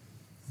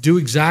 Do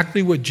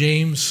exactly what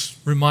James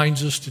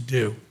reminds us to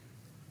do.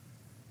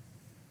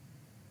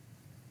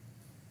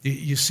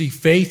 You see,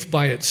 faith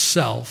by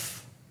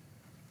itself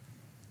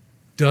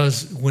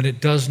when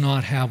it does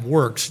not have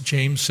works,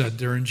 James said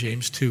there in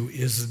James 2,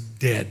 is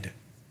dead.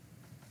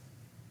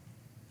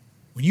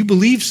 When you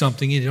believe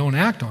something and you don't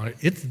act on it,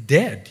 it's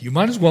dead. You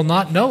might as well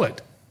not know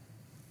it.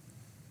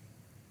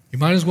 You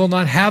might as well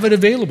not have it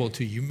available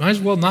to you. You might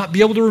as well not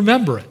be able to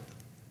remember it.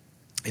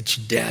 It's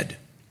dead.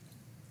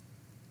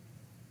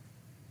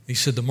 He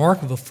said, the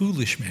mark of a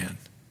foolish man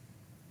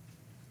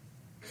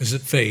is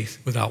that faith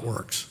without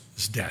works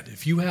is dead.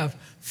 If you have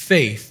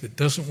faith that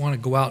doesn't want to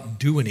go out and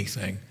do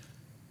anything,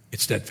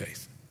 it's dead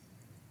faith.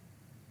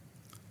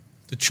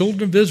 The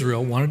children of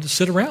Israel wanted to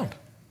sit around.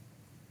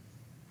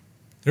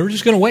 They were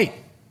just going to wait.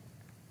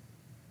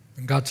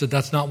 And God said,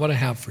 that's not what I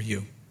have for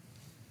you.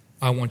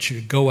 I want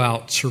you to go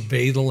out,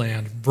 survey the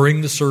land,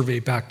 bring the survey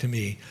back to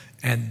me,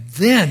 and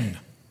then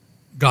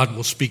God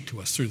will speak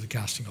to us through the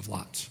casting of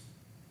lots.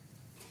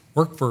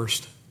 Work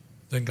first,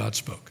 then God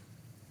spoke.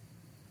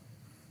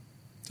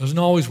 Doesn't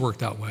always work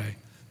that way,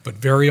 but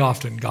very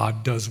often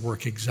God does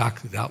work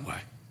exactly that way.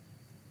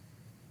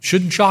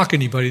 Shouldn't shock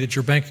anybody that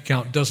your bank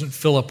account doesn't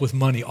fill up with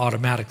money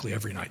automatically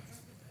every night.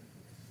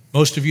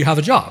 Most of you have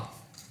a job,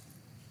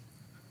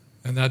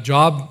 and that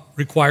job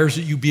requires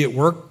that you be at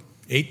work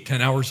 8-10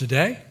 hours a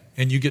day,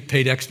 and you get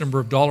paid X number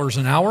of dollars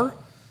an hour,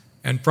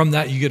 and from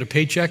that you get a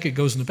paycheck, it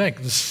goes in the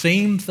bank. The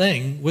same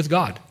thing with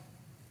God.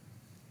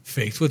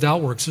 Faith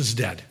without works is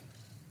dead.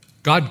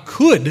 God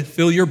could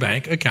fill your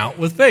bank account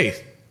with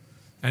faith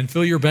and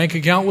fill your bank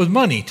account with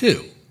money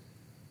too.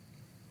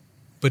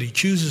 But He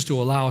chooses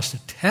to allow us to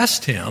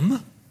test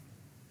Him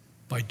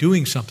by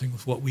doing something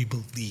with what we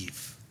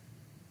believe.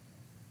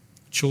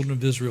 The children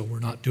of Israel were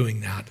not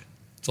doing that.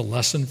 It's a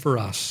lesson for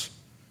us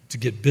to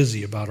get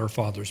busy about our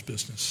Father's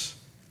business.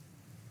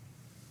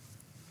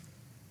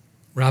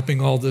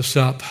 Wrapping all this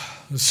up,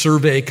 the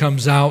survey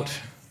comes out,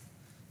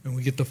 and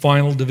we get the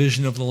final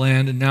division of the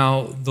land, and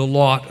now the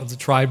lot of the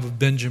tribe of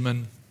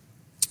Benjamin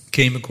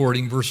came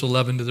according, verse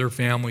 11, to their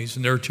families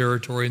and their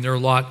territory, and their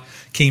lot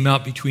came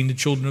out between the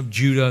children of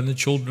Judah and the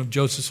children of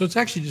Joseph. So it's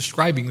actually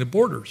describing the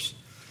borders.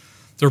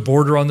 Their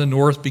border on the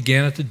north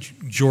began at the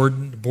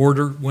Jordan. The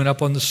border went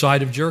up on the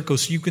side of Jericho.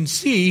 So you can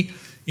see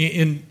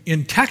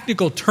in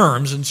technical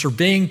terms, in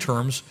surveying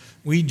terms,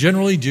 we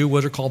generally do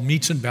what are called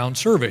meets and bounds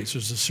surveys.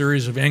 There's a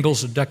series of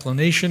angles of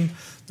declination.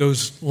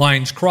 Those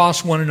lines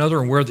cross one another,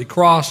 and where they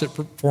cross, it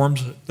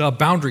forms a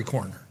boundary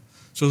corner.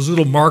 So those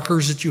little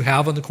markers that you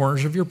have on the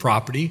corners of your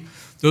property,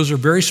 those are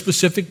very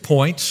specific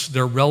points.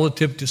 They're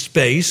relative to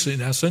space,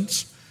 in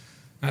essence.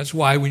 That's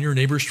why when your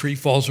neighbor's tree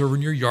falls over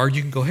in your yard,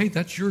 you can go, hey,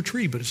 that's your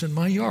tree, but it's in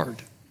my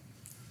yard.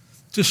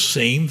 It's the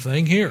same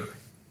thing here.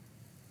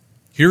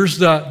 Here's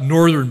the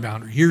northern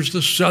boundary. Here's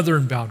the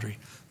southern boundary.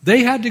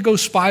 They had to go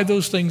spy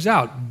those things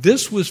out.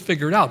 This was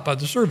figured out by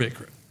the survey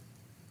crew.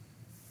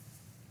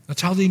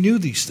 That's how they knew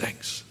these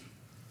things.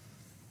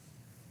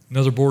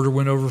 Another border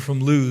went over from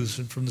Luz,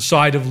 and from the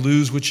side of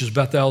Luz, which is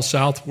Bethel,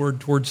 southward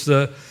towards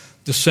the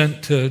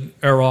descent to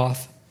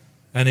Aroth,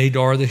 and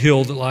Adar, the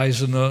hill that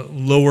lies in the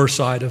lower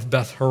side of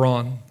Beth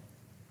Horon.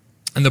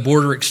 And the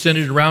border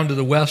extended around to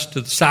the west,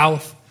 to the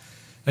south,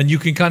 and you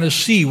can kind of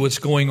see what's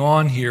going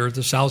on here.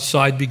 The south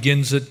side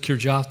begins at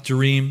Kirjath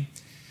Jearim,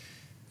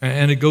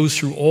 and it goes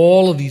through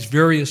all of these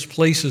various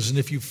places. And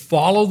if you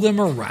follow them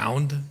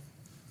around,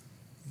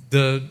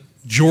 the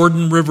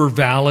Jordan River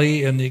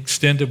Valley and the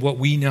extent of what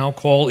we now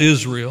call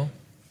Israel,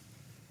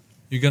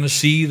 you're going to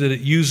see that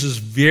it uses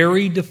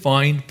very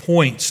defined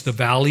points. The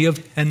Valley of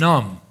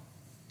Hinnom,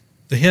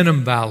 the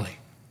Hinnom Valley,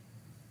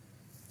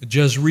 the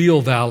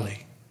Jezreel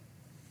Valley.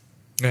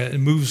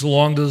 It moves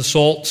along to the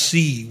Salt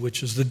Sea,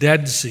 which is the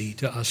Dead Sea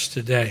to us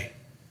today.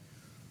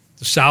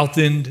 The south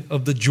end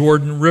of the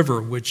Jordan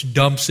River, which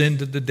dumps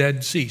into the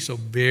Dead Sea. So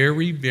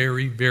very,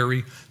 very,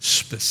 very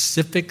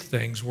specific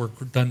things were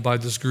done by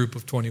this group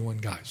of 21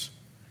 guys.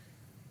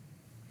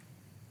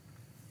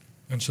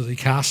 And so they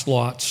cast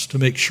lots to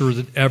make sure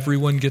that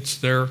everyone gets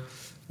their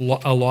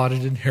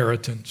allotted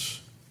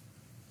inheritance.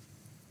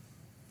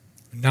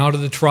 Now to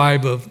the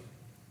tribe of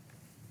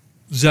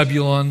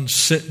Zebulun,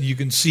 you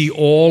can see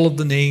all of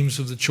the names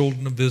of the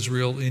children of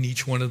Israel in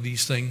each one of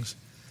these things.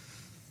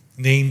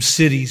 Name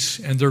cities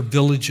and their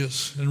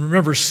villages. And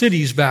remember,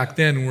 cities back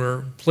then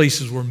were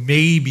places where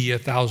maybe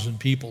 1,000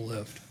 people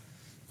lived.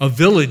 A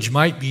village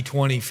might be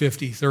 20,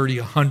 50, 30,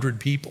 100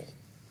 people.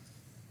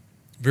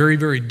 Very,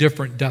 very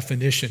different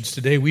definitions.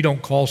 Today, we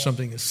don't call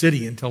something a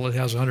city until it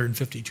has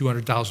 150,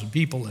 200,000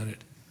 people in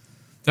it.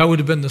 That would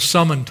have been the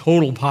sum and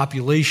total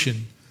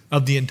population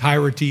of the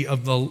entirety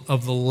of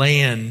the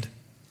land.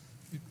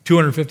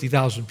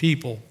 250,000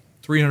 people,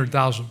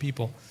 300,000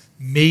 people,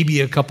 maybe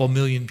a couple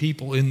million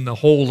people in the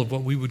whole of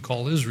what we would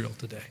call Israel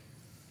today.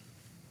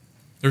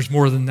 There's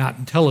more than that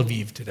in Tel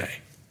Aviv today.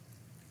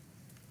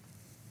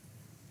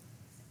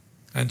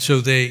 And so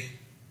they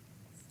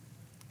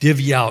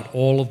divvy out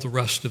all of the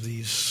rest of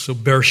these. So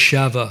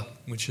Beersheba,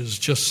 which is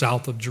just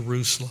south of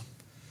Jerusalem.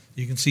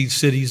 You can see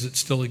cities that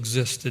still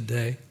exist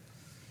today.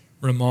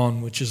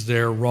 Ramon, which is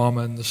there,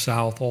 Ramah in the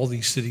south. All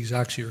these cities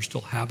actually are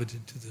still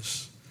habited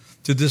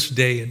to this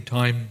day and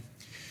time.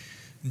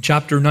 In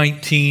chapter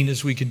 19,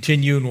 as we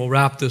continue, and we'll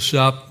wrap this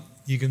up,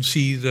 you can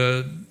see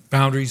the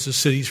boundaries of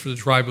cities for the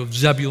tribe of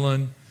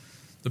Zebulun,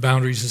 the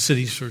boundaries of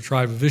cities for the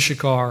tribe of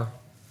Issachar,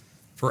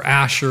 for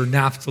Asher,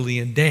 Naphtali,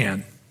 and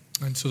Dan.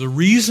 And so the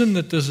reason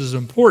that this is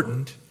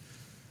important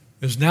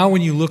is now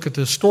when you look at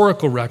the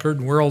historical record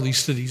and where all these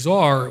cities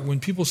are, when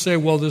people say,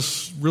 well,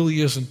 this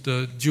really isn't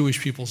the Jewish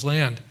people's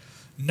land,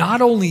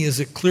 not only is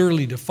it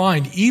clearly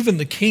defined, even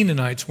the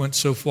Canaanites went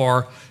so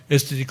far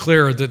as to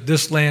declare that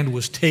this land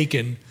was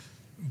taken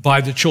by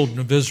the children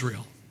of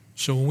Israel.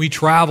 So when we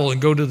travel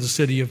and go to the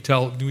city of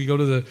we go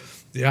to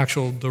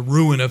the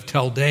ruin of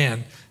Tel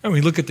Dan, and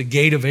we look at the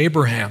gate of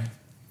Abraham,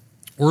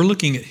 we're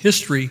looking at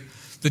history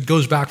that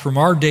goes back from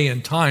our day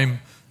and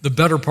time, the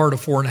better part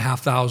of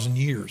 4,500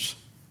 years.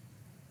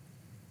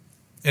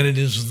 And it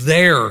is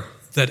there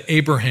that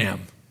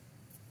Abraham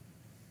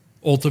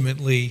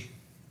ultimately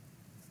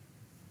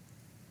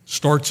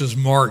starts his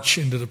march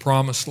into the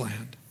promised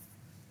land.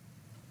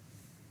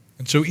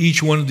 And so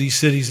each one of these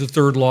cities, the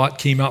third lot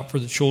came out for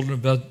the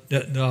children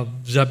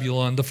of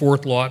Zebulun, the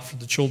fourth lot for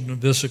the children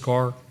of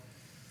Issachar.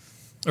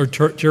 Our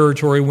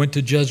territory went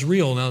to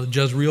Jezreel. Now the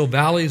Jezreel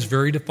Valley is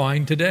very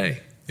defined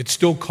today. It's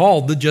still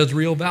called the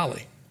Jezreel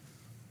Valley.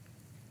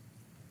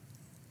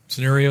 It's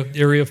an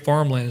area of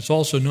farmland. It's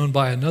also known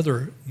by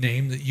another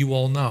name that you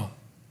all know,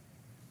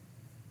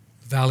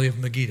 the Valley of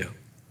Megiddo.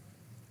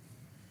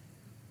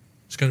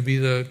 It's going to be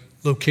the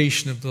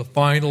location of the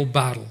final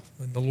battle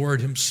when the Lord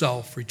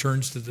himself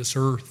returns to this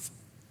earth.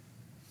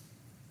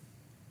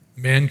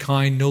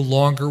 Mankind no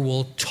longer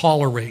will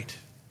tolerate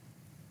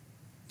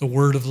the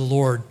word of the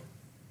Lord.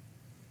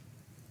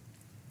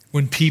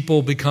 When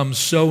people become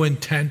so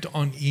intent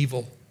on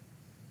evil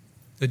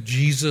that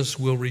Jesus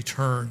will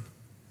return,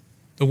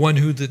 the one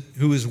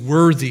who is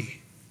worthy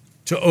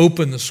to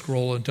open the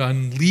scroll and to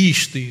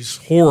unleash these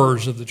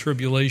horrors of the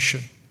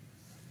tribulation.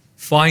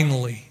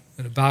 Finally,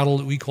 in a battle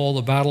that we call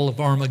the Battle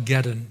of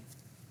Armageddon,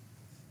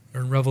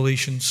 or in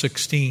Revelation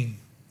 16,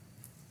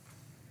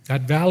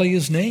 that valley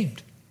is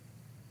named.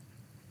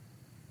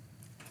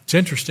 It's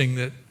interesting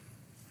that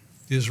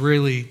the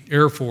Israeli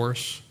Air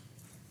Force,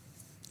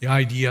 the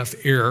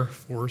IDF Air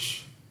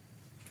Force,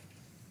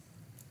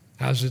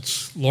 has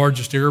its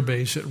largest air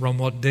base at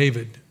Ramat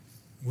David,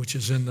 which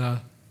is in the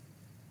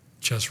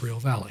Jezreel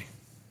Valley.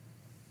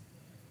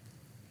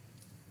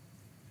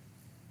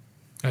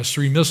 It has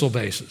 3 missile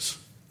bases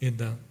in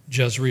the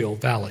Jezreel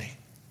Valley.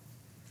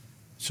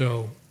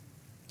 So,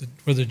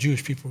 whether the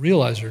Jewish people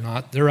realize it or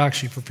not, they're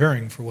actually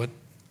preparing for what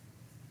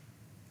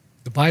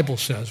the Bible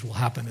says will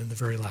happen in the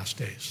very last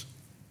days.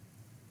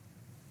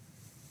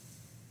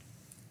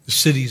 The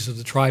cities of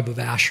the tribe of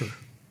Asher,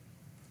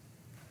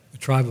 the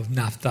tribe of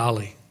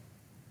Naphtali.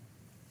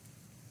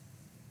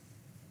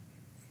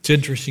 It's an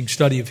interesting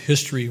study of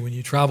history when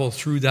you travel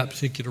through that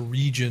particular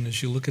region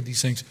as you look at these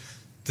things.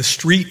 The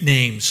street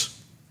names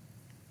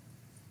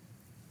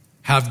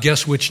have,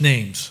 guess which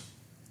names?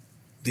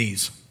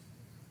 These.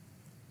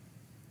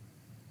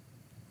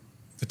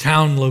 The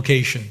town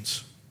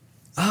locations.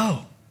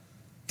 Oh,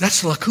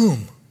 that's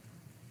Lakum.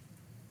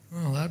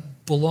 Well, that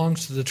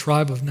belongs to the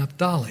tribe of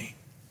Naphtali.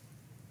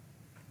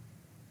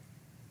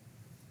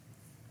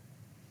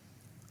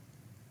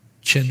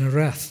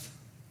 Chinnereth.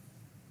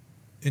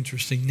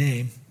 Interesting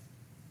name.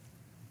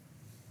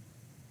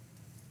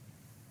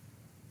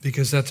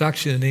 Because that's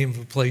actually the name of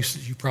a place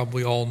that you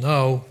probably all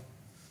know.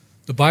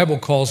 The Bible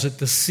calls it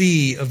the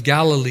Sea of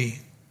Galilee.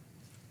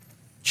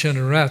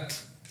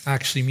 Chinnereth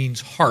actually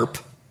means harp.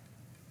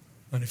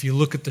 And if you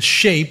look at the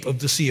shape of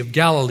the Sea of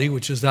Galilee,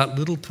 which is that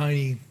little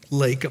tiny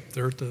lake up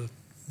there at the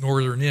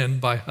northern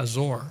end by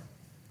Hazor,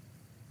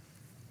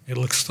 it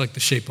looks like the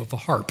shape of a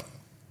harp.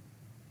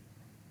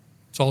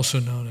 It's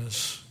also known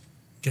as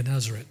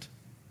Gennesaret,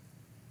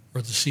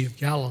 or the Sea of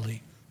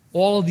Galilee.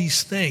 All of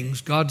these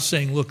things, God's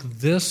saying, look,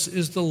 this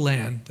is the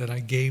land that I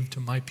gave to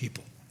my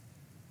people.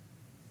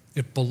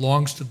 It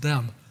belongs to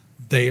them.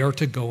 They are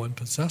to go and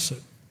possess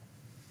it.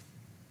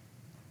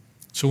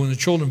 So when the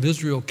children of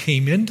Israel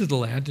came into the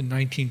land in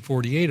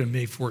 1948 on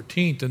May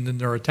 14th, and then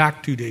they're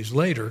attacked 2 days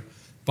later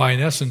by, in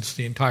essence,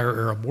 the entire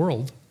Arab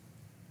world,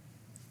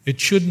 it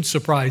shouldn't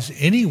surprise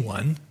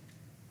anyone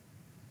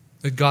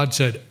that God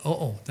said,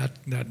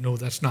 no,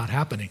 that's not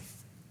happening.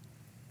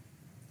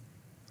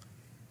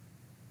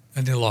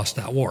 And they lost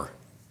that war.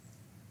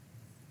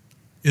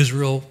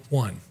 Israel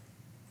won.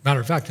 Matter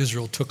of fact,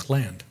 Israel took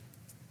land.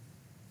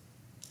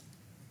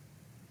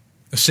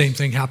 The same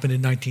thing happened in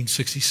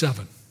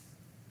 1967.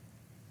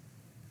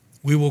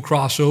 We will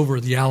cross over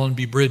the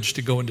Allenby Bridge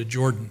to go into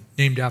Jordan,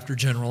 named after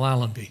General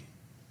Allenby,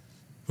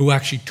 who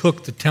actually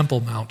took the Temple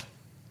Mount.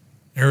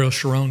 Ariel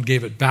Sharon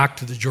gave it back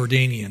to the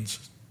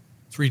Jordanians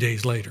 3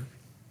 days later.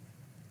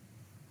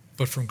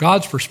 But from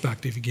God's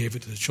perspective, he gave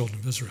it to the children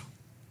of Israel.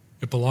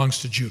 It belongs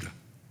to Judah.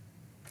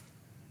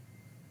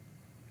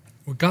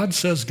 What God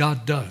says,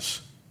 God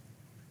does.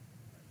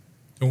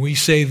 When we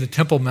say the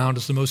Temple Mount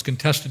is the most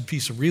contested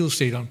piece of real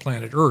estate on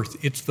planet Earth,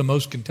 it's the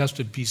most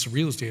contested piece of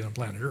real estate on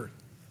planet Earth.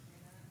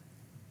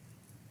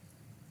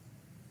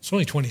 It's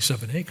only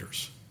 27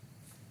 acres.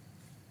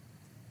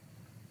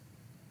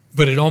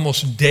 But it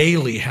almost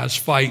daily has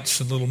fights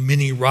and little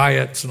mini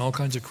riots and all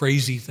kinds of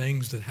crazy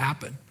things that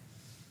happen.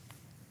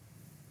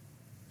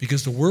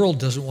 Because the world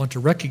doesn't want to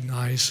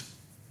recognize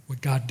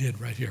what God did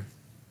right here.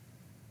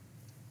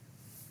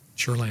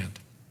 It's your land.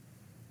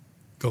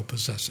 Go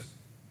possess it.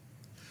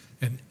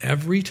 And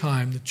every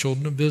time the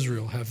children of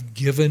Israel have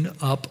given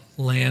up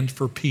land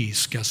for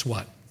peace, guess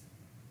what?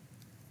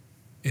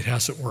 It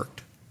hasn't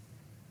worked.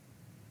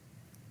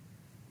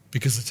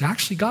 Because it's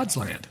actually God's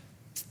land.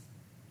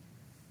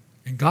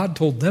 And God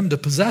told them to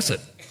possess it.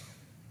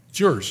 It's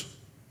yours.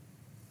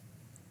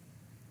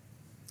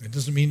 It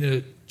doesn't mean that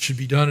it should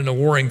be done in a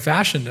warring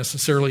fashion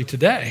necessarily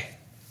today.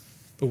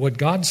 But what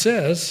God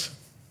says,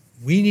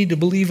 we need to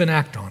believe and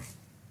act on.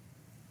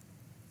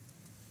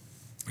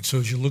 And so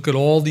as you look at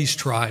all these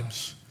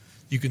tribes,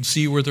 you can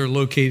see where they're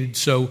located.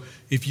 So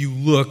if you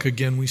look,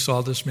 again, we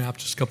saw this map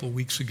just a couple of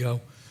weeks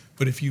ago,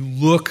 but if you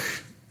look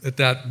at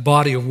that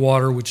body of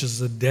water, which is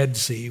the Dead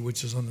Sea,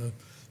 which is on the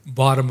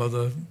bottom of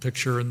the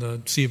picture, and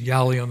the Sea of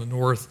Galilee on the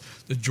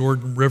north, the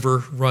Jordan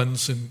River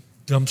runs and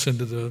dumps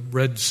into the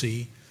Red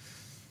Sea,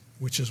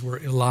 which is where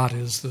Eilat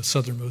is, the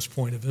southernmost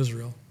point of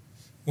Israel.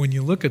 When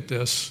you look at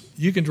this,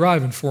 you can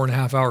drive in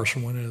 4.5 hours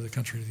from one end of the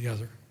country to the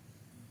other.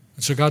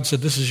 And so God said,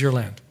 this is your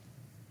land.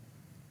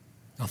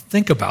 Now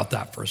think about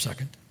that for a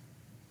second.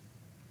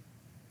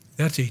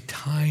 That's a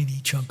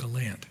tiny chunk of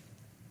land.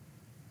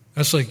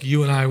 That's like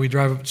you and I, we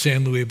drive up to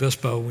San Luis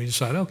Obispo and we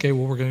decide, okay,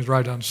 well, we're going to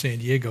drive down to San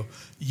Diego.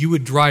 You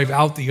would drive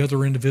out the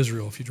other end of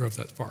Israel if you drove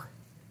that far,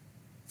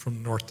 from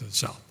the north to the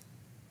south.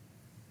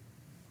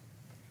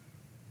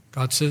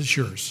 God says it's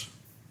yours.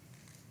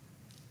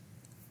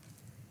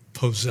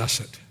 Possess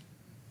it.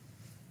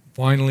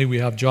 Finally, we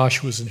have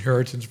Joshua's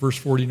inheritance, verse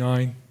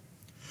 49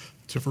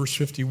 to verse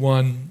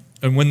 51.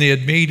 And when they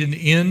had made an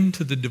end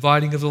to the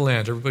dividing of the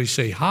land, everybody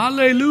say,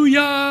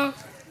 hallelujah!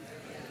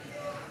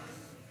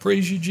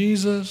 Praise you,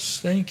 Jesus.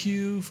 Thank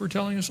you for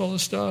telling us all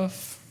this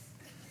stuff.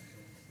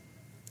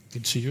 You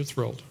can see you're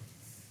thrilled.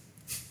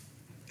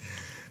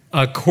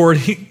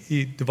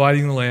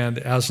 Dividing the land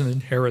as an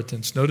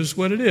inheritance. Notice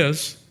what it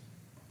is.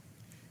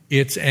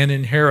 It's an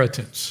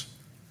inheritance.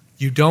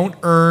 You don't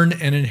earn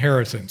an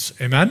inheritance.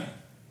 Amen?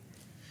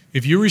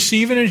 If you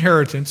receive an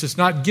inheritance, it's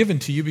not given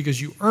to you because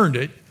you earned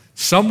it.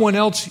 Someone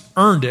else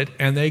earned it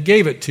and they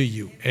gave it to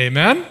you.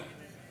 Amen?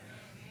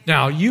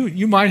 Now,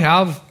 you might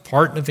have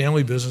part in the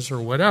family business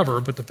or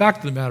whatever, but the fact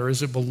of the matter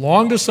is it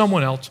belonged to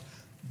someone else.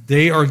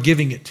 They are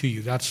giving it to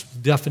you. That's the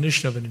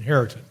definition of an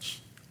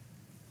inheritance.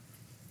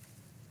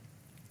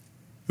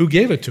 Who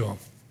gave it to them?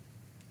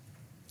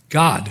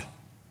 God.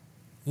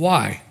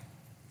 Why?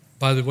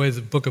 By the way,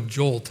 the book of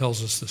Joel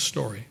tells us this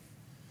story.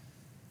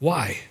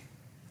 Why?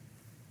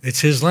 It's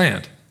his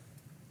land.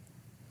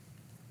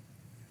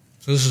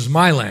 So this is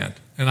my land,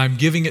 and I'm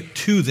giving it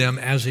to them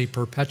as a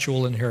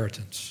perpetual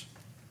inheritance.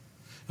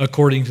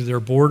 According to their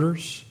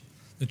borders,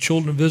 the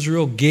children of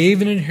Israel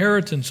gave an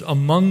inheritance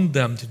among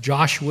them to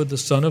Joshua the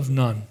son of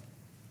Nun.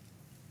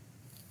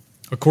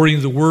 According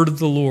to the word of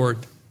the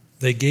Lord,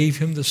 they gave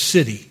him the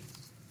city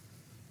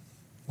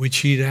which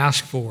he'd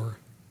asked for,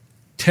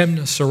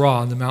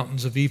 Timnath-Serah in the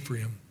mountains of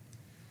Ephraim.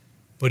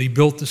 But he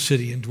built the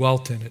city and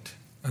dwelt in it.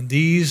 And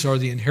these are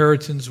the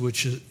inheritance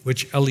which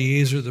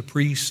Eleazar the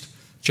priest,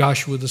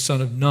 Joshua the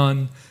son of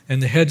Nun,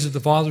 and the heads of the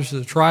fathers of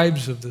the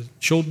tribes of the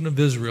children of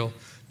Israel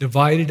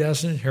divided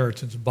as an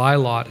inheritance by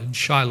lot in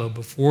Shiloh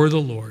before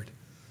the Lord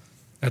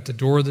at the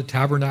door of the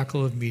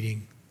tabernacle of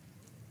meeting.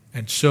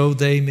 And so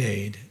they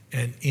made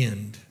an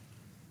end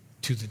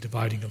to the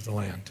dividing of the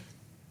land.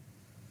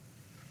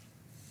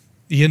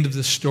 The end of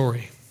this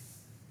story.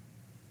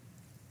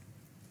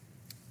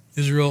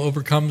 Israel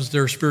overcomes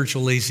their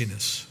spiritual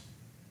laziness.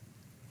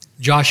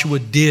 Joshua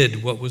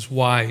did what was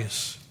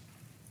wise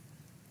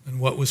and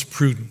what was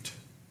prudent.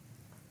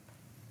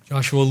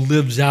 Joshua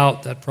lives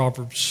out that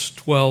Proverbs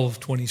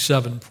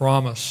 12:27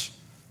 promise.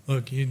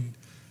 Look, you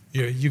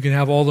can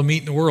have all the meat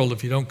in the world.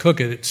 If you don't cook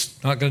it,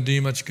 it's not going to do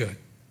you much good.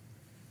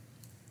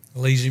 A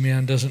lazy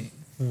man doesn't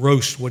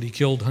roast what he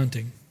killed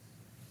hunting.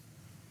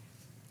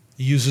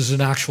 He uses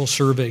an actual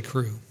survey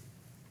crew.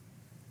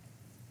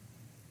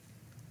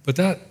 But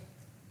that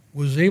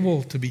was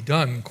able to be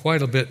done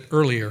quite a bit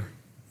earlier.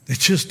 They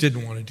just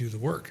didn't want to do the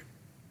work.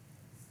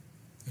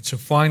 And so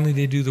finally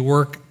they do the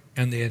work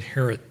and they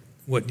inherit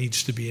what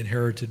needs to be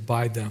inherited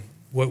by them,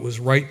 what was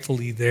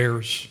rightfully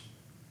theirs.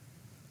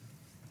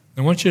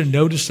 I want you to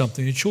notice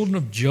something. The children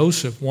of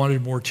Joseph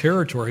wanted more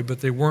territory,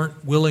 but they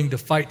weren't willing to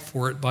fight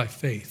for it by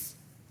faith.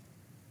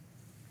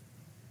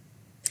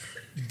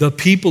 The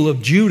people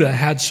of Judah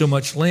had so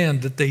much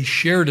land that they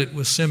shared it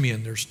with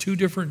Simeon. There's two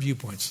different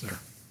viewpoints there.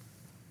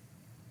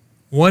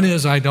 One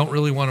is, I don't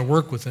really want to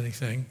work with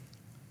anything.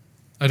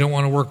 I don't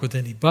want to work with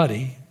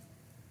anybody.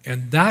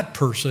 And that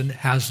person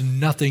has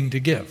nothing to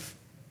give.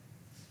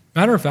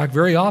 Matter of fact,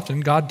 very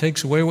often, God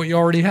takes away what you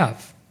already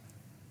have.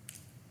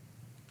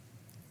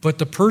 But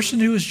the person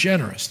who is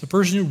generous, the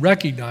person who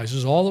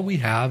recognizes all that we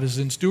have is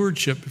in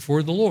stewardship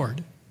before the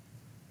Lord,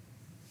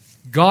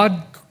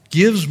 God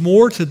gives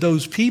more to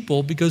those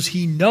people because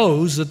he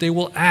knows that they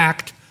will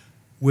act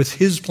with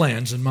his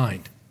plans in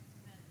mind.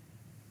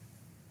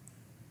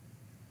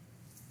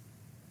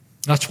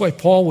 That's why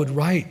Paul would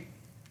write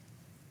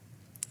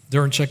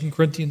there in 2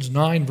 Corinthians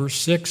 9, verse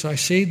 6, I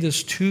say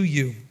this to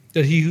you,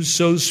 that he who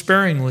sows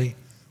sparingly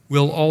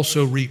will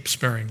also reap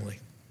sparingly.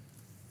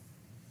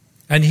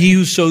 And he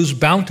who sows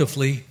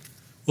bountifully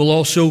will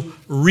also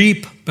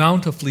reap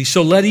bountifully.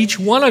 So let each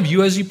one of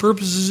you, as he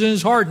purposes in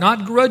his heart,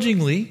 not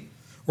grudgingly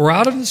or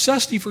out of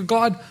necessity, for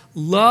God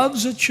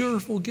loves a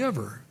cheerful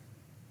giver.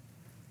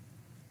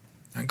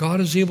 And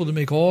God is able to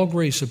make all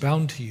grace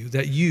abound to you,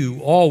 that you,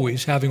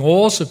 always having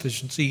all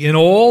sufficiency in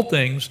all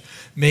things,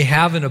 may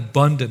have an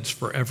abundance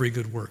for every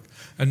good work.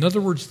 In other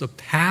words, the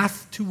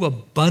path to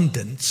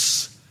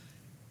abundance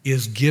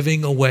is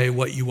giving away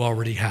what you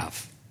already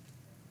have.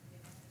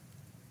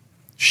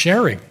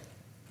 Sharing.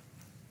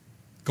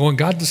 Going,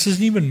 God, this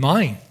isn't even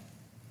mine.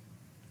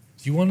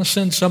 Do you want to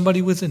send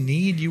somebody with a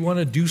need? Do you want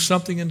to do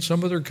something in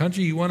some other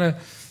country? You want to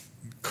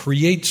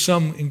create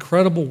some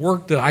incredible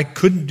work that I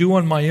couldn't do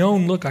on my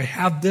own? Look, I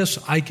have this.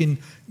 I can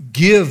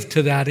give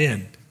to that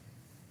end.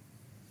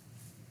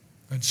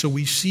 And so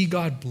we see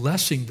God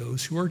blessing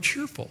those who are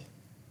cheerful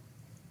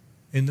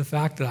in the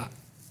fact that,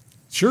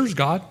 sure as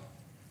God,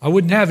 I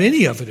wouldn't have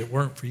any of it if it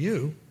weren't for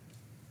you.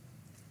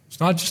 It's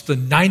not just the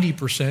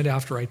 90%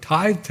 after I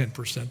tithe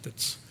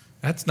 10%.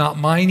 That's not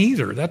mine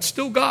either. That's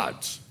still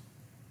God's.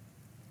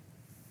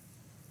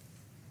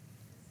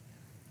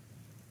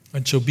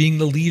 And so being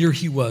the leader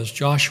he was,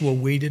 Joshua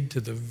waited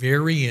to the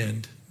very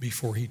end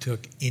before he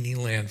took any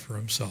land for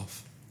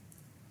himself.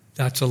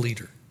 That's a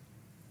leader.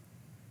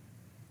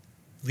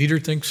 A leader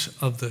thinks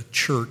of the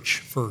church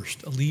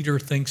first. A leader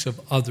thinks of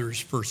others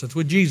first. That's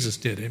what Jesus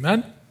did,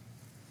 amen?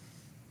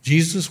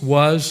 Jesus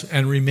was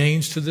and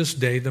remains to this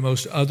day the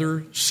most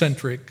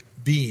other-centric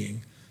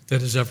being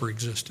that has ever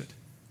existed.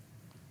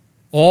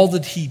 All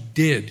that he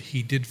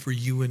did for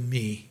you and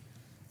me.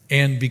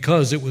 And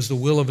because it was the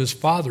will of his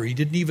Father, he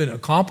didn't even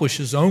accomplish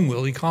his own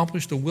will. He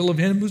accomplished the will of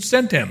him who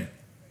sent him,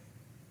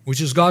 which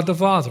is God the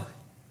Father.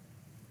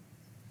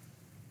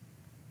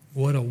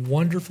 What a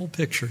wonderful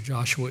picture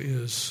Joshua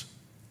is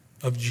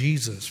of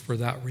Jesus for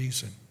that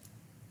reason.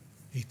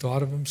 He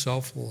thought of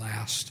himself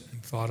last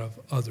and thought of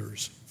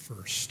others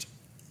first.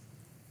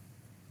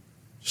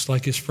 Just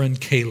like his friend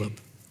Caleb.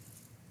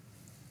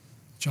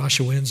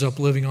 Joshua ends up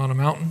living on a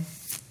mountain.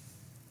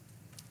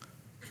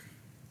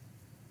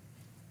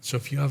 So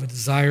if you have a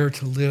desire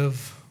to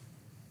live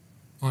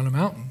on a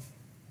mountain,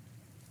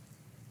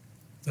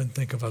 then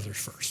think of others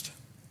first.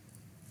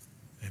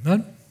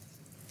 Amen?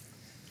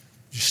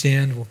 You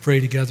stand, we'll pray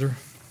together.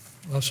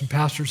 We'll have some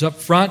pastors up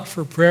front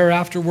for prayer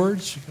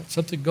afterwards. You've got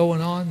something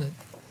going on that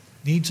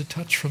needs a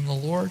touch from the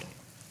Lord.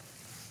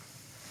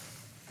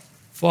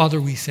 Father,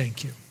 we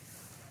thank you.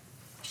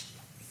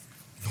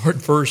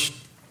 Lord, first,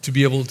 to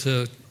be able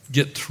to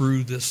get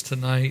through this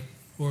tonight,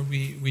 Lord,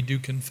 we do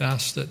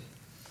confess that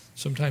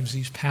sometimes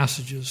these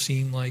passages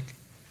seem like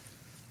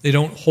they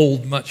don't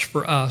hold much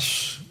for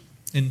us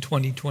in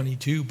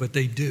 2022, but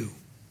they do.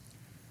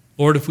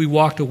 Lord, if we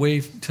walked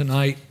away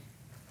tonight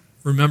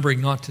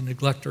remembering not to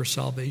neglect our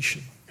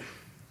salvation,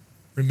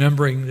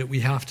 remembering that we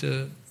have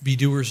to be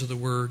doers of the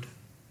word,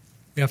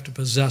 we have to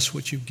possess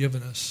what you've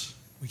given us.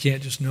 We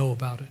can't just know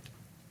about it.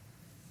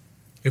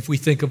 If we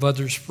think of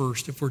others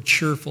first, if we're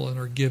cheerful in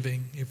our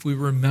giving, if we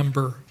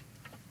remember,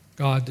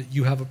 God, that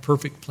you have a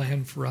perfect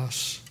plan for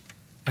us,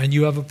 and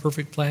you have a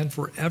perfect plan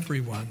for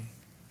everyone,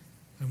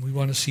 and we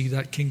want to see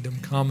that kingdom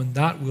come, and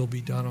that will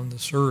be done on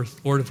this earth.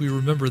 Lord, if we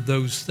remember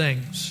those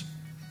things,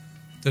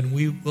 then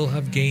we will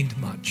have gained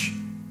much.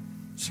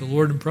 So,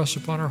 Lord, impress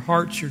upon our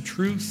hearts your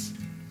truth.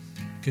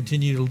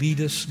 Continue to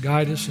lead us,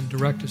 guide us, and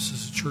direct us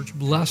as a church.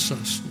 Bless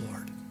us,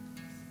 Lord.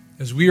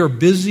 As we are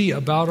busy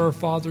about our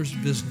Father's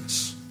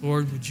business,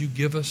 Lord, would you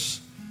give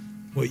us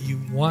what you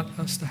want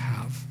us to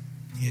have?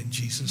 In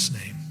Jesus'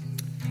 name,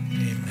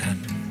 amen.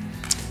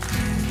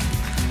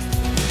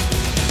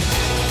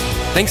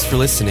 Thanks for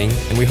listening,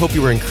 and we hope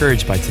you were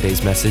encouraged by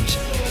today's message.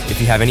 If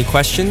you have any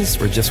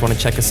questions or just want to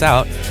check us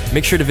out,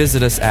 make sure to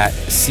visit us at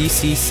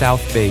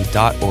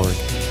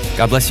ccsouthbay.org.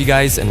 God bless you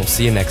guys, and we'll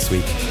see you next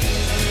week.